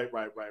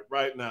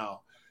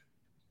now.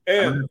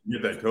 And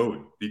get that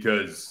code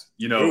because,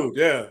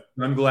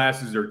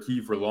 sunglasses are key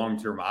for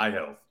long-term eye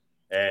health,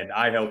 and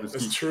eye health is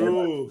key. It's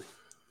true.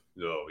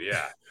 So,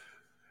 yeah.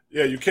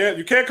 Yeah, you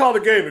can't call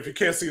the game if you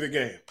can't see the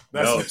game.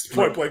 That's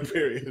point blank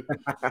period.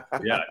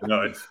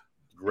 It's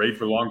great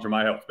for long-term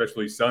eye health,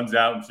 especially sun's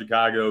out in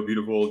Chicago,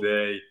 beautiful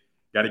day.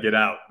 Got to get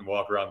out and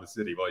walk around the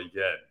city while you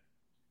can.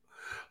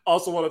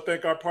 Also want to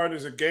thank our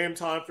partners at Game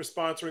Time for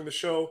sponsoring the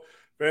show.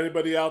 For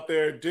anybody out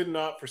there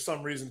for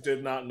some reason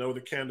did not know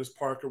that Candace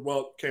Parker,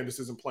 well, Candace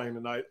isn't playing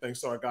tonight. Thanks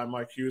to our guy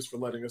Mike Hughes for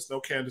letting us know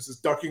Candace is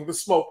ducking the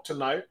smoke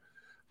tonight.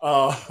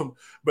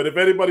 But if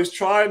anybody's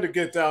trying to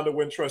get down to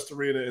Wintrust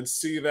Arena and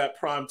see that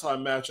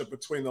primetime matchup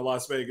between the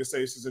Las Vegas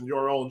Aces and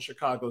your own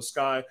Chicago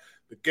Sky,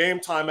 the Game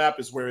Time app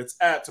is where it's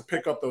at to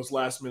pick up those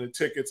last-minute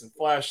tickets and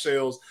flash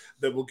sales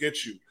that will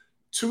get you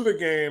to the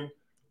game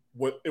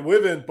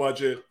within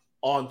budget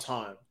on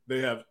time. They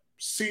have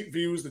seat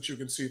views that you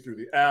can see through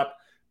the app.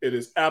 It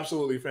is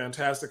absolutely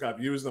fantastic. I've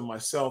used them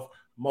myself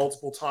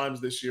multiple times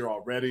this year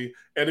already.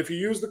 And if you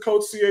use the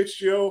code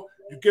CHGO,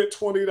 you get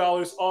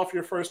 $20 off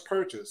your first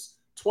purchase.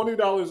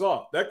 $20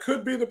 off. That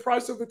could be the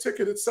price of the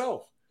ticket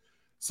itself.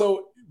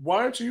 So why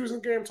aren't you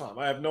using Game Time?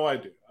 I have no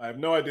idea. I have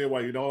no idea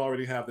why you don't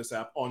already have this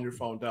app on your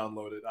phone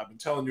downloaded. I've been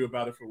telling you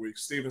about it for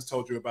weeks. Steven's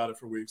told you about it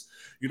for weeks.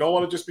 You don't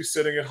want to just be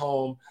sitting at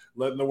home,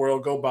 letting the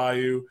world go by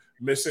you,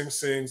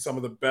 seeing some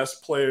of the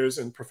best players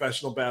in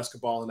professional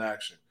basketball in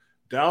action.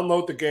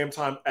 Download the Game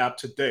Time app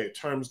today.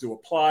 Terms do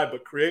apply,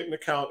 but create an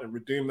account and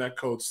redeem that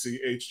code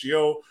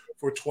CHGO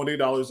for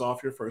 $20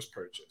 off your first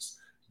purchase.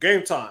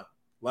 Game Time.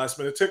 Last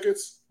minute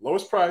tickets,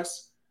 lowest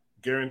price,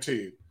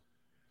 guaranteed.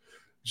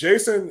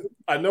 Jason,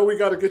 I know we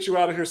got to get you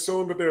out of here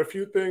soon, but there are a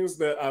few things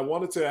that I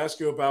wanted to ask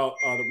you about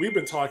that we've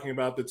been talking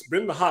about that's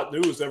been the hot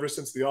news ever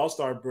since the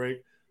All-Star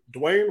break.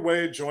 Dwayne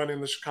Wade joining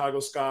the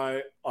Chicago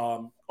Sky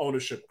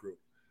ownership group.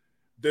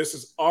 This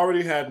has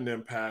already had an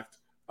impact.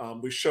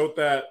 We showed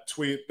that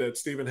tweet that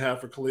Stephen had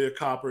for Kalia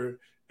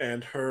Copper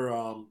and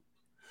her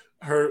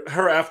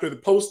after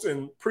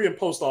the pre and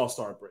post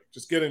All-Star break,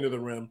 just getting to the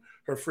rim,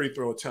 her free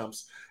throw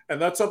attempts.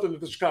 And that's something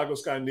that the Chicago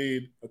Sky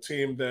need, a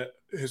team that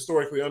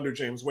historically under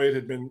James Wade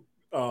had been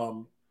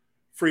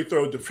free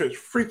throw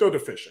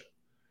deficient.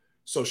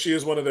 So she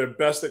is one of their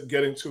best at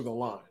getting to the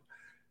line.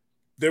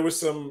 There was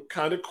some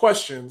kind of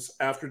questions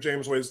after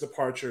James Wade's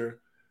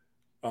departure,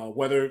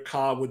 whether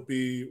Ka would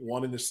be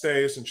wanting to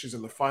stay since she's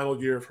in the final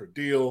year of her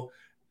deal.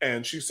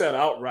 And she said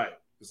outright,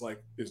 it's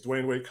like, is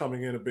Dwayne Wade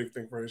coming in a big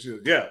thing for her? She said,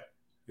 yeah,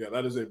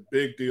 that is a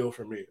big deal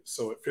for me.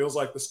 So it feels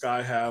like the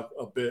Sky have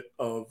a bit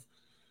of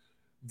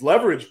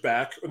leverage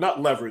back,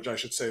 not leverage, I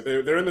should say.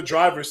 They're in the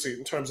driver's seat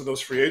in terms of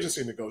those free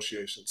agency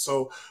negotiations.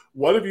 So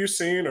what have you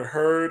seen or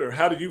heard, or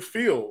how do you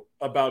feel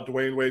about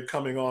Dwayne Wade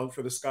coming on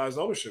for the Sky's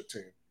ownership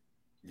team?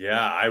 Yeah,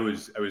 I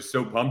was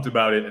so pumped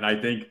about it. And I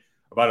think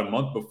about a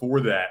month before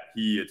that,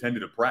 he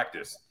attended a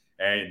practice.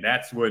 And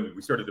that's when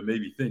we started to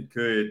maybe think,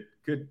 could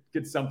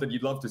get something,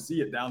 you'd love to see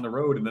it down the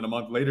road. And then a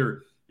month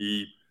later,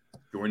 he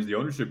joins the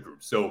ownership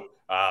group. So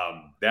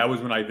that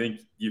was when I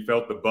think you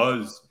felt the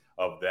buzz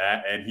of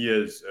that. And he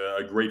has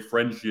a great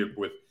friendship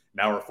with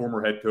now our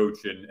former head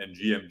coach and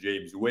GM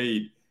James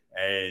Wade.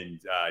 And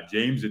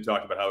James had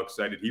talked about how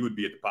excited he would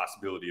be at the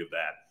possibility of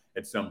that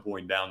at some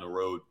point down the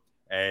road.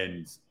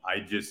 And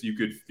you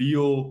could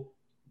feel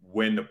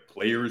when the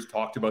players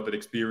talked about that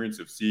experience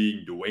of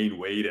seeing Dwayne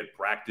Wade at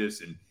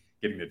practice and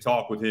getting to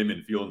talk with him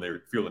and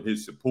feeling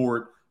his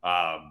support.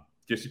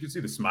 You could see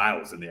the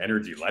smiles and the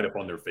energy light up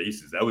on their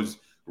faces. That was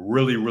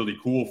really, really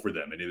cool for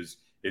them. And it was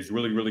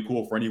really, really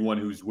cool for anyone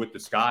who's with the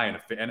Sky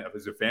and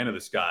is a fan of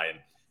the Sky. And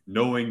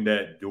knowing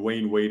that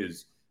Dwayne Wade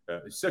is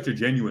such a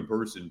genuine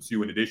person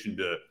too, in addition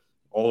to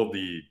all of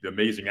the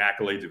amazing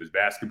accolades of his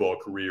basketball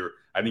career,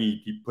 I think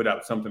he put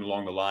out something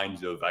along the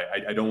lines of,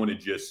 I don't want to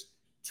just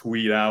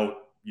tweet out,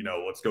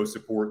 let's go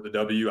support the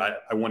W.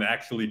 I want to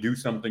actually do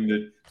something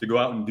to go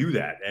out and do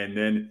that. And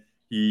then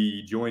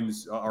he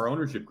joins our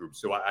ownership group.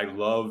 So I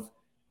love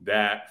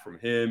that from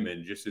him,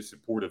 and just his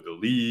support of the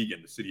league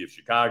and the city of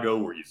Chicago,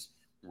 where he's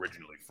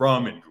originally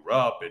from and grew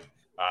up. And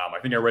I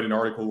think I read an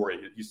article where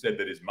he said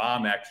that his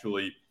mom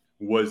actually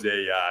was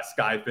a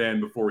Sky fan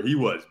before he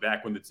was,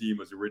 back when the team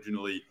was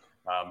originally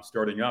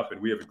starting up.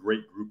 And we have a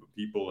great group of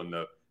people in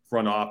the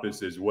front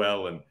office as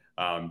well.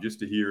 And just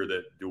to hear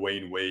that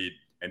Dwayne Wade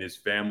and his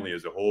family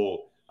as a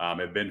whole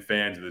have been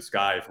fans of the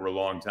Sky for a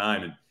long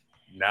time, and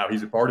now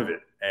he's a part of it.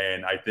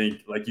 And I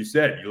think, like you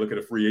said, you look at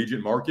a free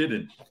agent market,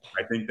 and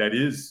I think that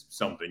is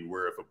something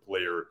where if a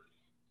player,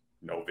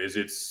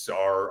 visits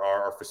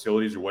our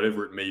facilities or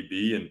whatever it may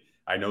be, and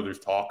I know there's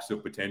talks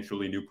of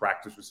potentially new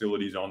practice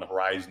facilities on the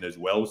horizon as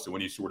well. So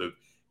any sort of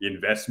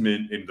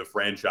investment into the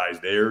franchise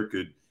there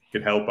could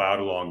help out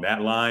along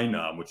that line,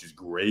 which is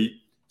great.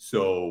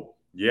 So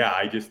yeah,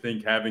 I just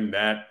think having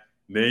that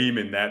name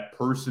and that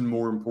person,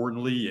 more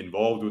importantly,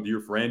 involved with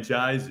your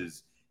franchise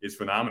is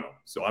phenomenal.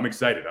 So I'm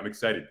excited.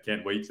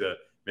 Can't wait to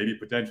maybe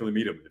potentially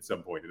meet him at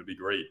some point. It'll be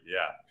great.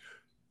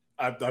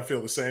 Yeah. I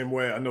feel the same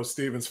way. I know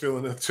Steven's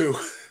feeling it too.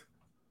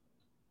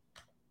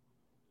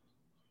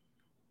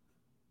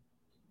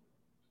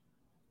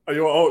 Are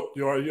you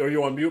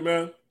on mute,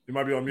 man? You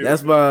might be on mute.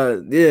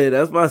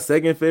 That's my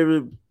second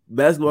favorite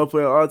basketball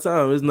player of all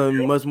time. There's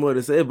nothing much more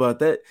to say about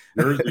that.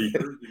 Jersey.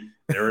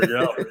 There we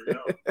go.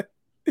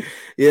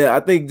 Yeah, I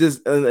think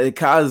just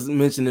Kaz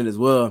mentioned it as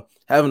well.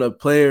 Having a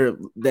player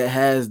that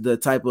has the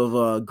type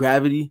of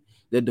gravity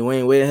that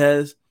Dwayne Wade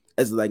has,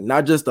 as like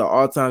not just an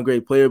all-time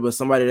great player, but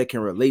somebody that can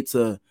relate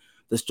to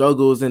the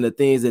struggles and the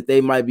things that they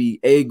might be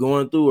A,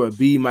 going through, or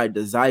B, might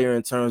desire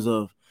in terms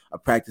of a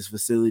practice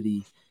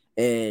facility,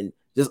 and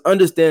just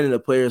understanding the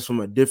players from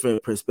a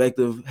different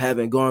perspective,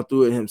 having gone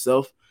through it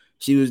himself.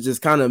 She was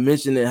just kind of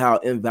mentioning how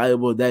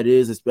invaluable that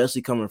is,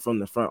 especially coming from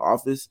the front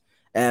office,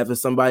 and having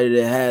somebody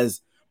that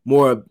has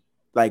more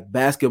like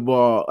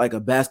a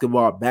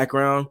basketball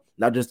background,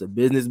 not just a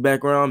business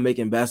background,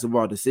 making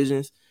basketball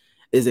decisions,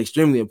 is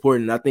extremely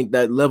important. I think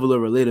that level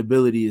of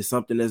relatability is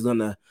something that's going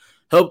to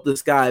help the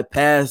Sky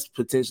pass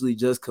potentially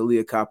just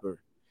Kalia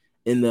Copper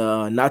in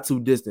the not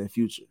too distant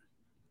future.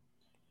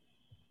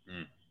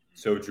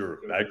 So true.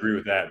 I agree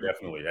with that,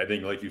 definitely. I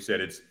think, like you said,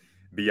 it's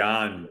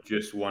beyond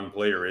just one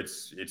player.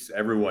 It's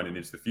everyone, and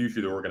it's the future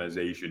of the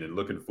organization. And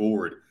looking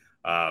forward,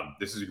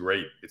 this is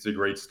great. It's a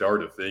great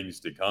start of things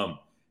to come.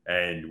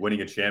 And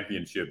winning a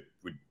championship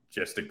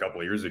just a couple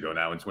of years ago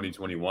now in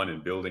 2021,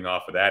 and building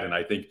off of that. And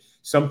I think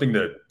something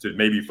to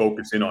maybe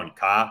focus in on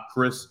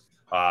Chris.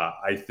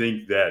 I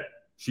think that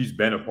she's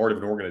been a part of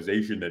an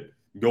organization that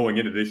going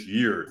into this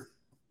year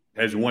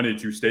has wanted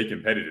to stay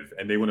competitive,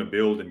 and they want to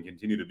build and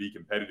continue to be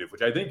competitive,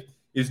 which I think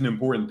is an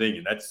important thing.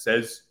 And that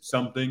says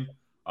something,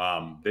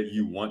 that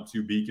you want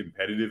to be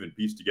competitive and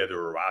piece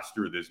together a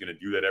roster that's going to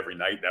do that every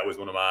night. That was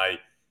one of my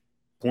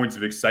points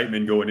of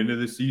excitement going into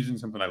this season.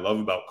 Something I love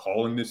about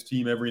calling this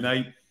team every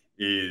night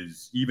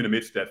is, even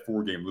amidst that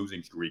 4-game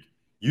losing streak,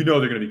 they're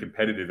going to be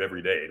competitive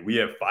every day. And we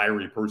have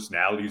fiery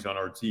personalities on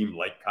our team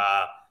like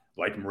Ka,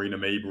 like Marina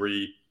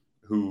Mabry,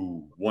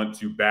 who want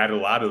to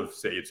battle out of,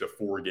 say, it's a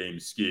 4-game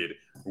skid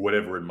or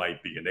whatever it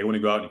might be. And they want to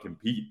go out and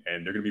compete,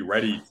 and they're going to be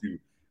ready to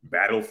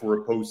battle for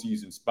a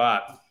postseason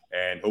spot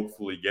and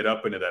hopefully get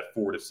up into that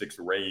 4 to 6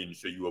 range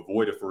so you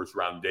avoid a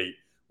first-round date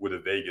with a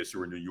Vegas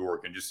or a New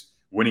York, and just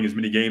winning as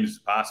many games as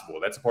possible.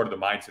 That's a part of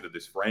the mindset of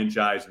this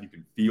franchise, and you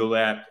can feel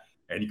that.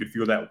 And you could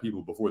feel that with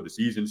people before the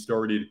season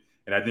started.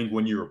 And I think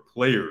when you're a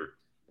player,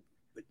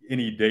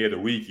 any day of the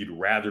week, you'd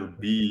rather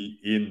be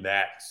in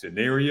that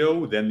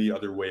scenario than the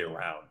other way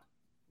around.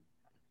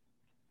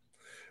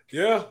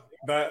 Yeah,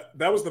 that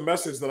was the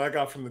message that I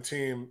got from the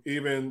team,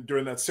 even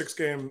during that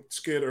 6-game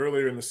skid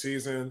earlier in the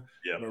season.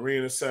 Yeah.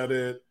 Marina said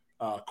it.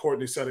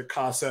 Courtney said it.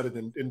 Ka said it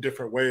in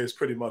different ways,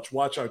 pretty much.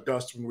 Watch our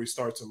dust when we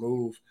start to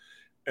move.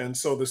 And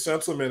so the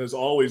sentiment has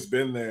always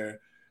been there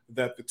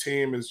that the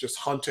team is just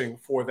hunting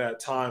for that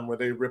time where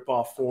they rip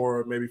off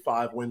 4, maybe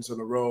 5 wins in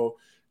a row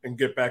and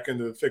get back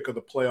into the thick of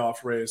the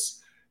playoff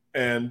race.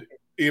 And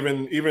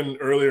even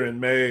earlier in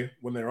May,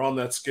 when they're on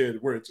that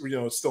skid, where it's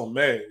still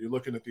May, you're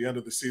looking at the end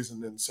of the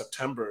season in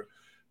September,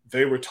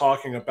 they were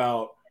talking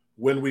about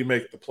when we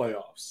make the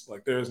playoffs.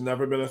 Like, there's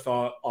never been a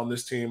thought on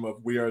this team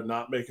of we are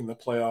not making the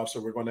playoffs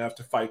or we're going to have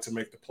to fight to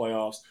make the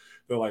playoffs.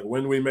 They're like,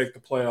 when we make the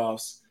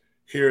playoffs,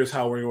 here's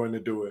how we're going to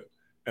do it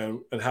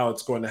and how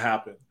it's going to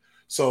happen.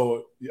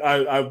 So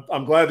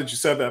I'm glad that you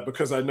said that,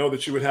 because I know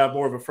that you would have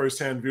more of a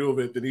firsthand view of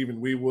it than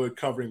even we would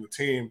covering the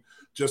team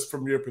just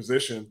from your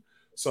position.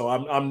 So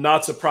I'm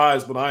not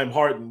surprised, but I am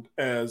heartened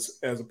as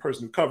a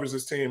person who covers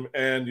this team,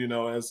 and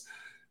as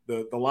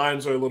the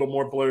lines are a little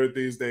more blurred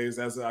these days,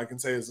 as I can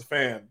say as a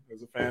fan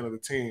of the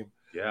team.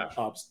 Yeah.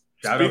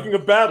 Speaking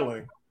of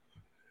battling,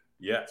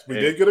 yes, we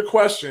did get a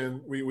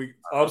question.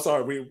 I'm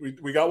sorry,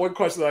 we got one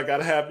question that I got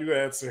to have you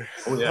answer.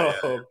 Oh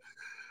yeah.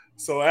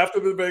 So after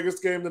the Vegas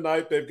game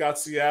tonight, they've got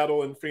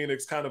Seattle and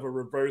Phoenix, kind of a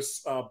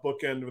reverse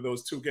bookend of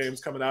those two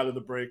games coming out of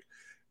the break.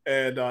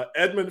 And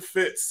Edmund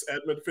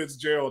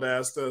Fitzgerald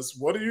asked us,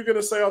 what are you going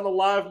to say on the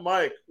live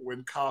mic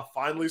when Ka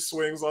finally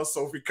swings on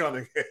Sophie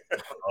Cunningham?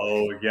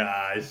 Oh,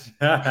 gosh.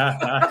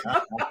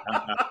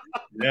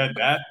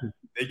 Yeah,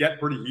 they got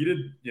pretty heated,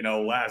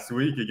 last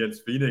week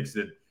against Phoenix.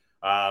 And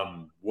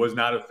was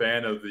not a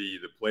fan of the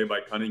play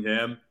by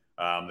Cunningham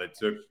that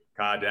took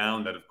Ka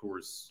down. That, of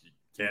course, you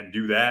can't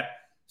do that.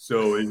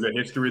 So is the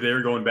history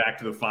there going back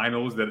to the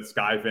finals that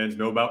Sky fans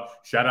know about?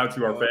 Shout out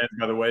to our fans,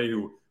 by the way,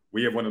 who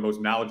we have one of the most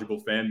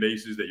knowledgeable fan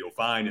bases that you'll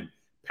find, and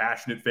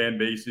passionate fan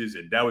bases.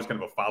 And that was kind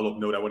of a follow-up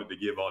note I wanted to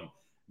give on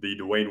the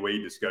Dwayne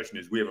Wade discussion,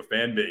 is we have a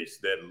fan base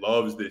that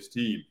loves this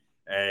team.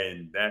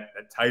 And that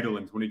title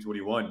in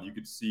 2021, you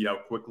could see how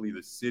quickly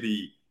the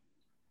city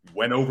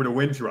went over to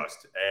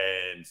Wintrust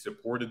and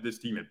supported this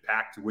team and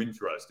packed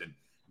Wintrust. And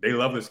they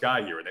love the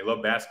Sky here, and they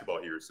love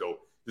basketball here. So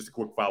just a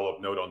quick follow-up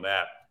note on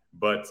that.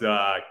 But,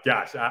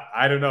 gosh,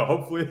 I don't know.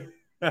 Hopefully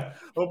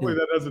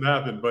that doesn't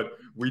happen. But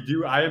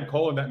I am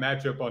calling that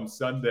matchup on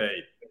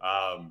Sunday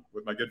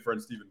with my good friend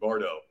Stephen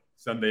Bardo,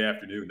 Sunday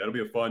afternoon. That'll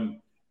be a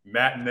fun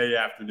matinee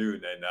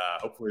afternoon, and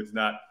hopefully it's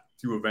not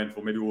too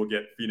eventful. Maybe we'll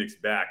get Phoenix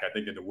back, I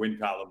think, in the win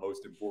column,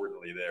 most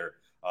importantly, there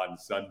on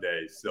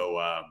Sunday.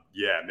 So,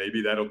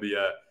 maybe that'll be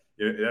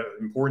an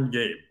important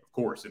game, of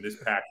course, in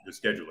this packed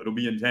schedule. It'll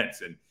be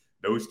intense, and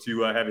those two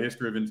have a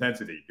history of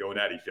intensity going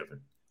at each other.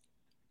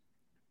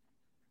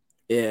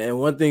 Yeah, and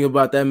one thing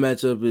about that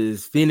matchup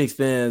is Phoenix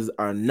fans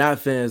are not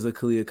fans of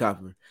Kahleah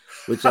Copper,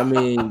 which, I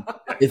mean,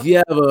 if you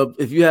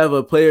have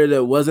a player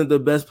that wasn't the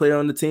best player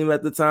on the team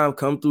at the time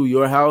come through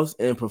your house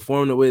and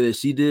perform the way that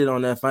she did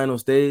on that final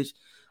stage,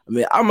 I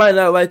mean, I might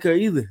not like her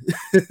either.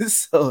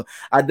 So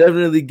I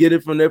definitely get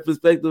it from their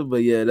perspective. But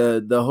yeah,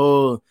 the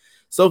whole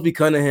Sophie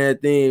Cunningham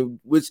thing,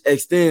 which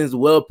extends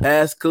well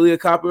past Kahleah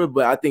Copper,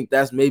 but I think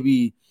that's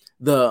maybe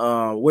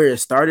the where it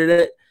started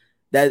at.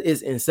 That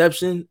is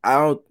inception.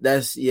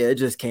 It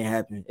just can't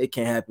happen. It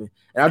can't happen.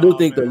 And I do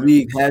think the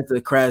league has to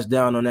crash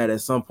down on that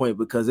at some point,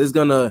 because it's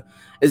gonna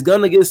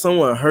get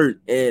someone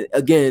hurt. And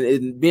again,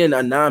 it being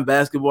a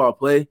non-basketball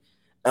play,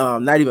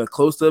 not even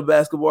close to a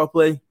basketball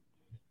play,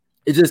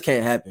 it just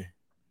can't happen.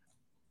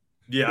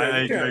 Yeah, I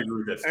agree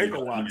with that.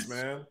 Ankle locks,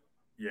 man.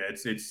 Yeah,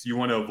 it's you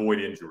want to avoid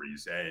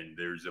injuries, and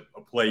there's a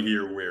play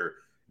here where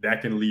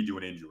that can lead to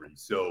an injury.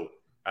 So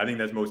I think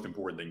that's the most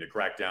important thing, to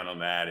crack down on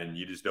that, and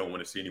you just don't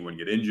want to see anyone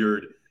get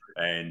injured.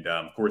 And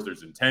of course,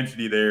 there's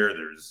intensity there.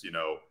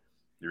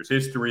 There's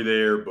history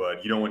there,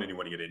 but you don't want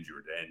anyone to get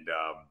injured. And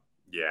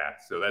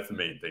so that's the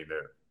main thing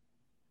there.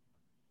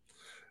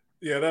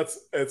 Yeah,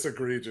 it's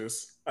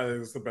egregious. I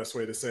think it's the best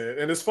way to say it.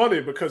 And it's funny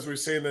because we've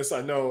seen this.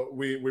 I know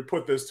we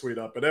put this tweet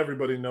up, but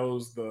everybody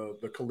knows the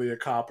Kahleah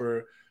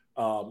Copper.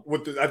 I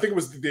think it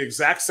was the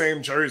exact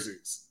same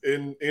jerseys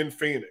in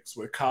Phoenix,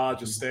 with Ka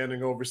just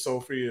standing over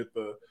Sophie at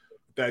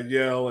that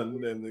yell,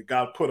 and it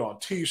got put on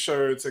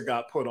T-shirts, it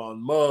got put on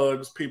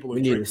mugs. People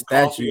are drinking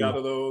coffee out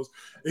of those.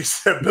 He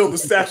said, build a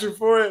statue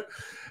for it.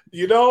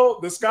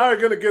 The Sky are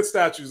going to get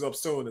statues up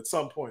soon at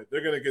some point.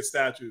 They're going to get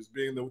statues,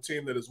 being the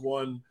team that has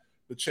won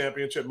the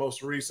championship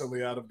most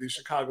recently out of the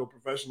Chicago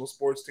professional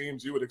sports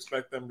teams. You would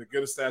expect them to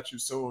get a statue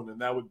soon, and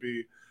that would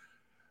be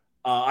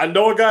I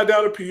know a guy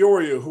down in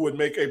Peoria who would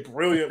make a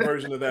brilliant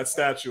version of that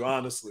statue,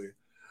 honestly.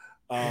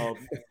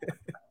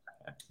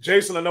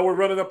 Jason, I know we're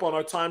running up on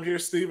our time here.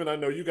 Steven, I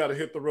know you got to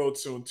hit the road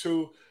soon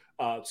too.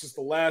 Just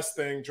the last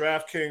thing,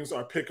 DraftKings,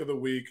 our pick of the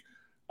week.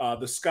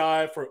 The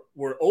Sky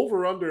were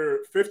over under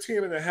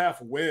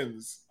 15.5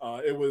 wins.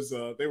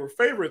 They were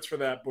favorites for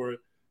that,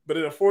 but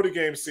in a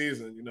 40-game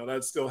season,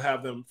 that'd still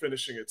have them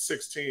finishing at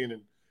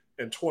 16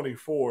 and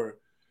 24.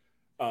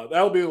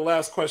 That'll be the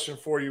last question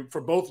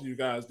for both of you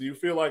guys. Do you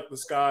feel like the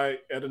Sky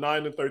at a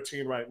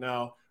 9-13 right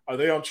now, are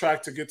they on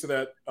track to get to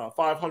that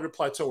 500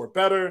 plateau or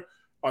better?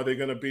 Are they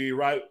going to be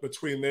right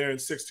between there and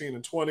 16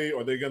 and 20?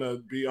 Or are they going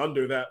to be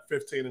under that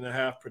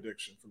 15.5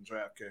 prediction from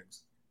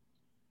DraftKings?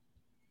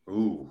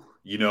 Ooh,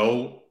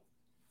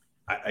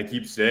 I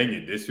keep saying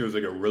it. This feels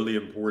like a really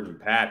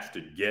important patch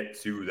to get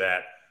to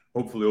that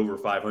hopefully over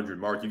 500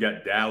 mark. You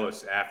got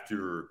Dallas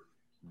after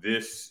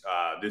this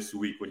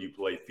week when you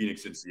play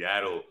Phoenix and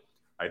Seattle.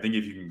 I think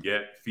if you can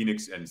get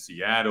Phoenix and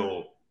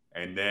Seattle,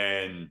 and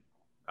then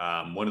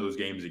one of those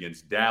games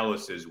against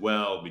Dallas as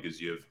well, because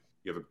you have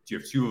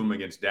two of them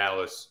against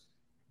Dallas,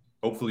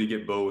 hopefully you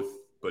get both,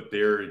 but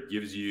there it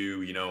gives you,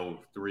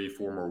 3-4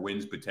 more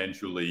wins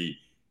potentially.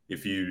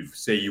 If you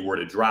say you were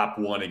to drop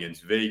one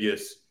against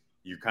Vegas,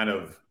 you're kind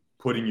of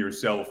putting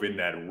yourself in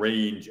that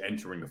range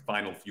entering the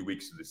final few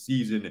weeks of the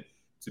season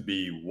to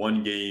be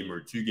 1 game or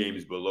 2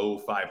 games below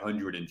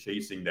 500 and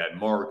chasing that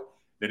mark.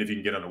 Then if you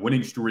can get on a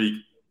winning streak,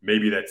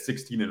 maybe that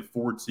 16 and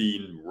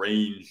 14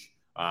 range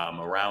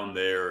around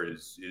there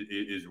is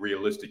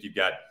realistic. You've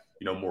got,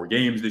 more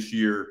games this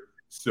year.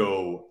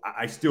 So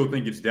I still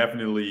think it's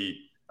definitely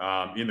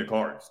in the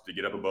cards to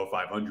get up above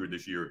 500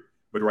 this year.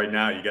 But right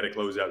now, you got to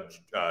close out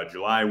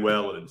July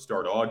well and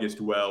start August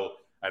well.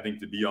 I think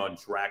to be on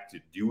track to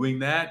doing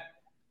that,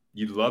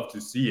 you'd love to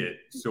see it.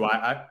 So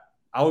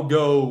I'll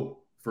go,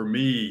 for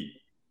me,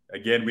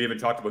 again, we haven't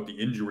talked about the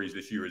injuries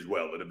this year as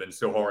well that have been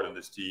so hard on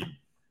this team.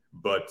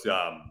 But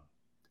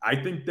I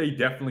think they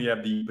definitely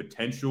have the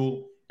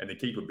potential and the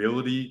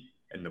capability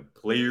and the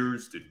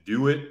players to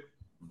do it.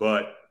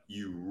 But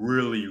you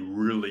really,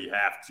 really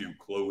have to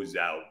close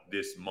out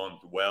this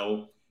month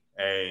well.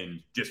 And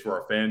just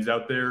for our fans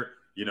out there,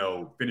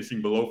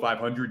 finishing below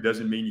 500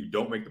 doesn't mean you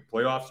don't make the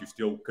playoffs. You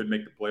still could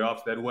make the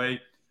playoffs that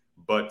way.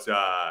 But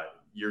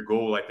your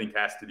goal, I think,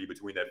 has to be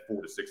between that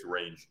 4 to 6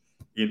 range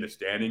in the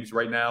standings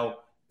right now.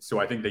 So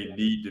I think they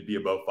need to be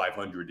above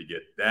 500 to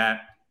get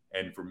that.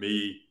 And for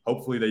me,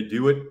 hopefully they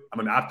do it. I'm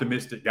an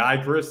optimistic guy,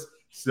 Chris.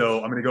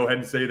 So I'm going to go ahead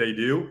and say they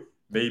do.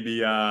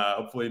 Maybe,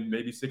 hopefully,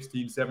 maybe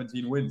 16,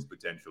 17 wins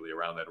potentially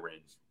around that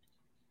range.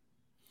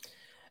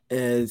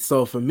 And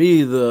so for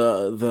me,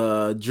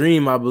 the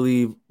Dream, I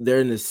believe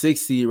they're in the 6th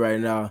seed right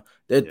now.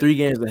 They're 3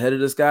 games ahead of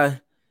the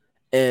Sky.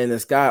 And the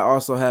Sky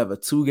also have a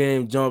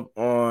 2-game jump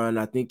on,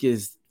 I think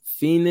it's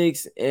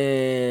Phoenix,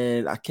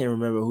 and I can't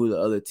remember who the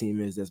other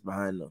team is that's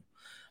behind them.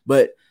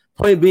 But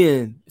point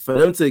being, for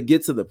them to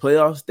get to the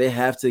playoffs, they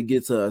have to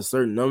get to a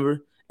certain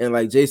number. And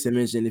like Jason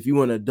mentioned, if you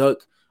want to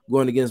duck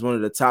going against one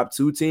of the top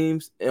 2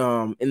 teams in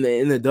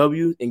the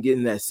W and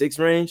getting that 6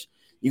 range,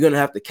 you're going to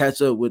have to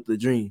catch up with the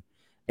Dream.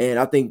 And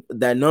I think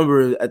that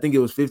number, I think it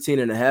was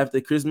 15.5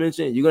 that Chris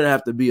mentioned. You're going to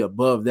have to be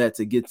above that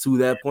to get to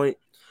that point.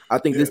 I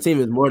think this team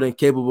is more than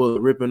capable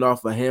of ripping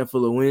off a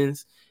handful of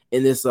wins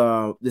in this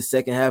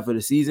second half of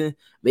the season.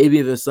 Maybe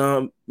even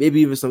some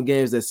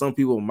games that some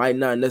people might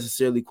not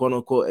necessarily quote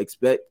unquote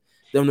expect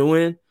them to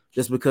win,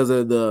 just because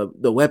of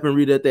the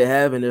weaponry that they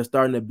have, and they're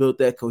starting to build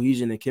that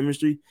cohesion and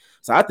chemistry.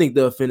 So I think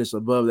they'll finish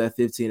above that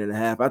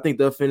 15.5. I think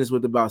they'll finish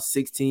with about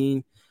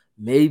 16,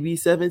 maybe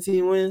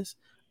 17 wins.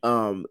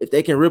 If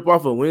they can rip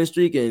off a win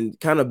streak and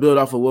kind of build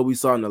off of what we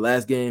saw in the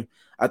last game,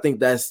 I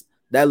think that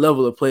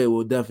level of play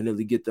will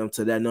definitely get them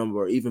to that number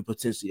or even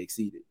potentially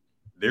exceed it.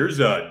 There's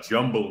a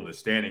jumble in the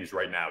standings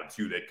right now,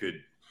 too, that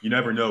you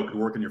never know, could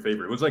work in your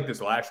favor. It was like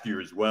this last year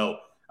as well.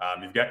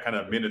 You've got kind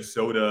of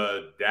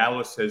Minnesota.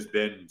 Dallas has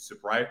been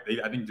surprised.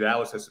 I think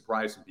Dallas has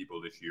surprised some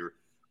people this year.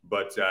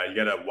 But you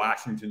got a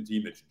Washington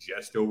team that's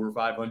just over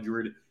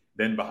 500.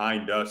 Then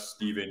behind us,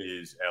 Steven,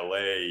 is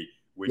L.A.,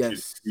 which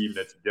is a team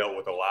that's dealt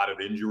with a lot of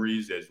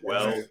injuries as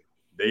well. Right.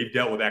 They've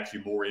dealt with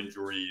actually more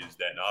injuries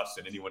than us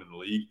and anyone in the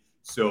league.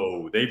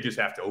 So they just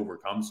have to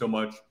overcome so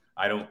much.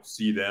 I don't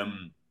see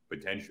them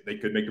potentially. They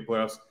could make the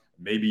playoffs.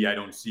 Maybe I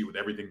don't see with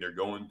everything they're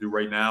going through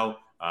right now.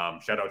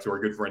 Shout out to our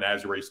good friend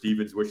Azrae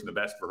Stevens, wishing the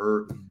best for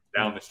her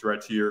down the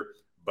stretch here.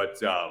 But,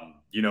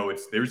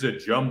 there's a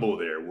jumble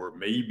there where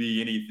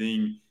maybe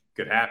anything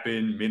could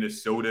happen.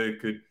 Minnesota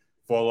could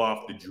fall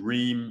off the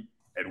Dream.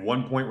 At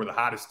one point, we're the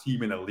hottest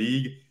team in the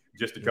league.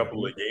 Just a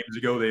couple of games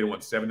ago, they had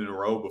won 7 in a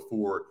row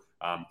before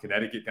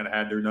Connecticut kind of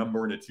had their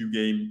number in a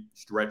 2-game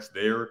stretch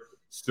there.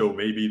 So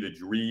maybe the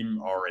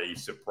Dream are a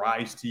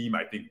surprise team.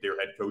 I think their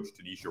head coach,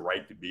 Tanisha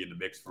Wright, could be in the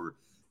mix for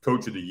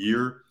Coach of the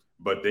Year,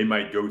 but they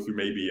might go through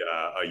maybe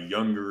a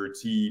younger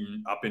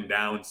team up and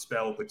down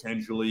spell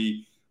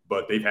potentially.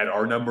 But they've had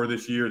our number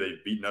this year.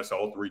 They've beaten us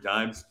all 3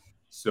 times.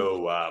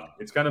 So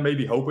it's kind of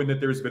maybe hoping that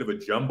there's a bit of a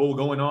jumble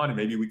going on, and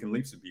maybe we can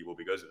leave some people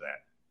because of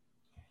that.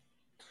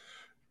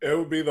 It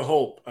would be the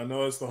hope. I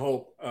know it's the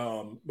hope.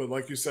 But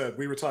like you said,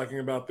 we were talking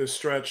about this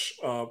stretch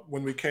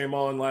when we came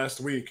on last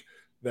week,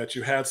 that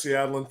you had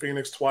Seattle and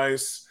Phoenix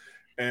twice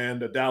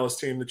and a Dallas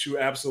team that you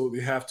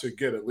absolutely have to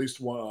get at least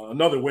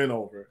another win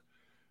over.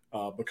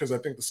 Because I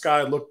think the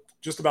Sky looked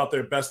just about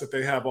their best that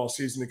they have all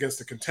season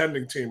against a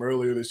contending team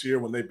earlier this year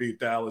when they beat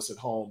Dallas at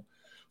home.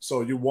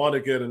 So you want to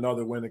get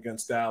another win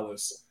against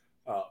Dallas.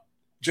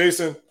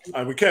 Jason,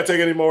 we can't take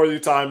any more of your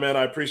time, man.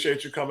 I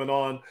appreciate you coming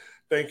on.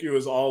 Thank you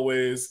as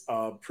always.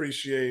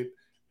 Appreciate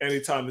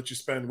any time that you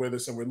spend with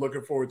us, and we're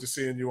looking forward to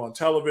seeing you on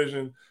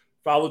television.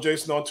 Follow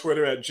Jason on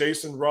Twitter at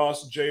Jason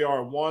Ross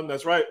JR1.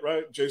 That's right?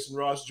 Jason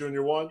Ross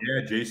Jr. 1.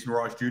 Yeah, Jason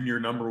Ross Jr.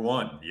 number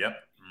 1. Yep.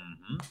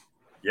 Mm-hmm.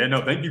 Yeah,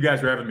 no, thank you guys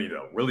for having me,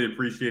 though. Really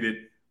appreciate it.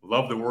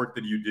 Love the work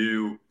that you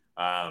do.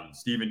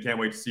 Steven, can't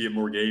wait to see you at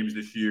more games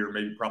this year.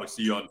 Maybe probably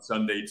see you on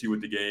Sunday, too, at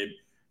the game.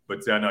 But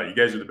no, you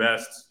guys are the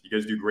best. You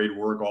guys do great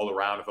work all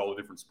around with all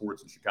the different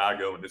sports in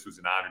Chicago, and this was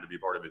an honor to be a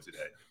part of it today.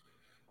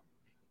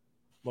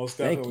 Most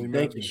definitely,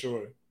 man, for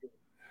sure.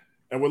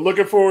 And we're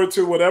looking forward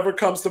to whatever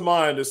comes to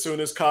mind as soon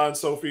as Ka and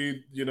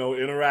Sophie,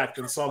 interact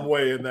in some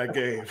way in that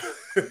game.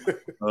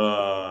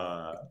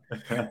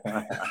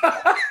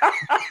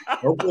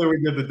 Hopefully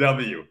we get the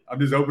W. I'm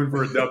just hoping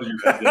for a W.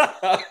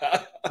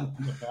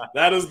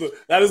 That is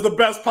the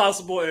best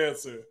possible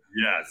answer.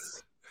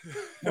 Yes.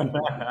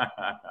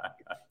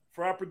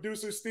 For our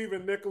producer,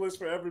 Stephen Nicholas,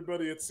 for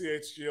everybody at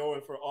CHGO,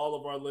 and for all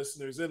of our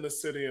listeners in the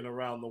city and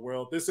around the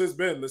world, this has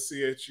been the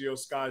CHGO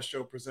Sky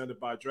Show presented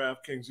by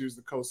DraftKings. Use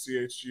the code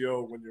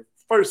CHGO when you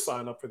first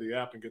sign up for the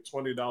app and get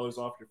 $20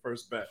 off your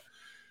first bet.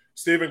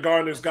 Stephen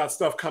Gardner's got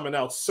stuff coming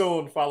out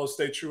soon. Follow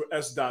Stay True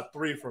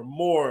S.3 for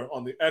more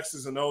on the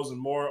X's and O's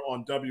and more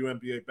on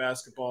WNBA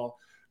basketball.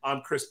 I'm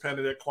Chris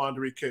Pennant at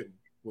Quandary Kitten.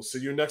 We'll see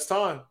you next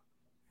time.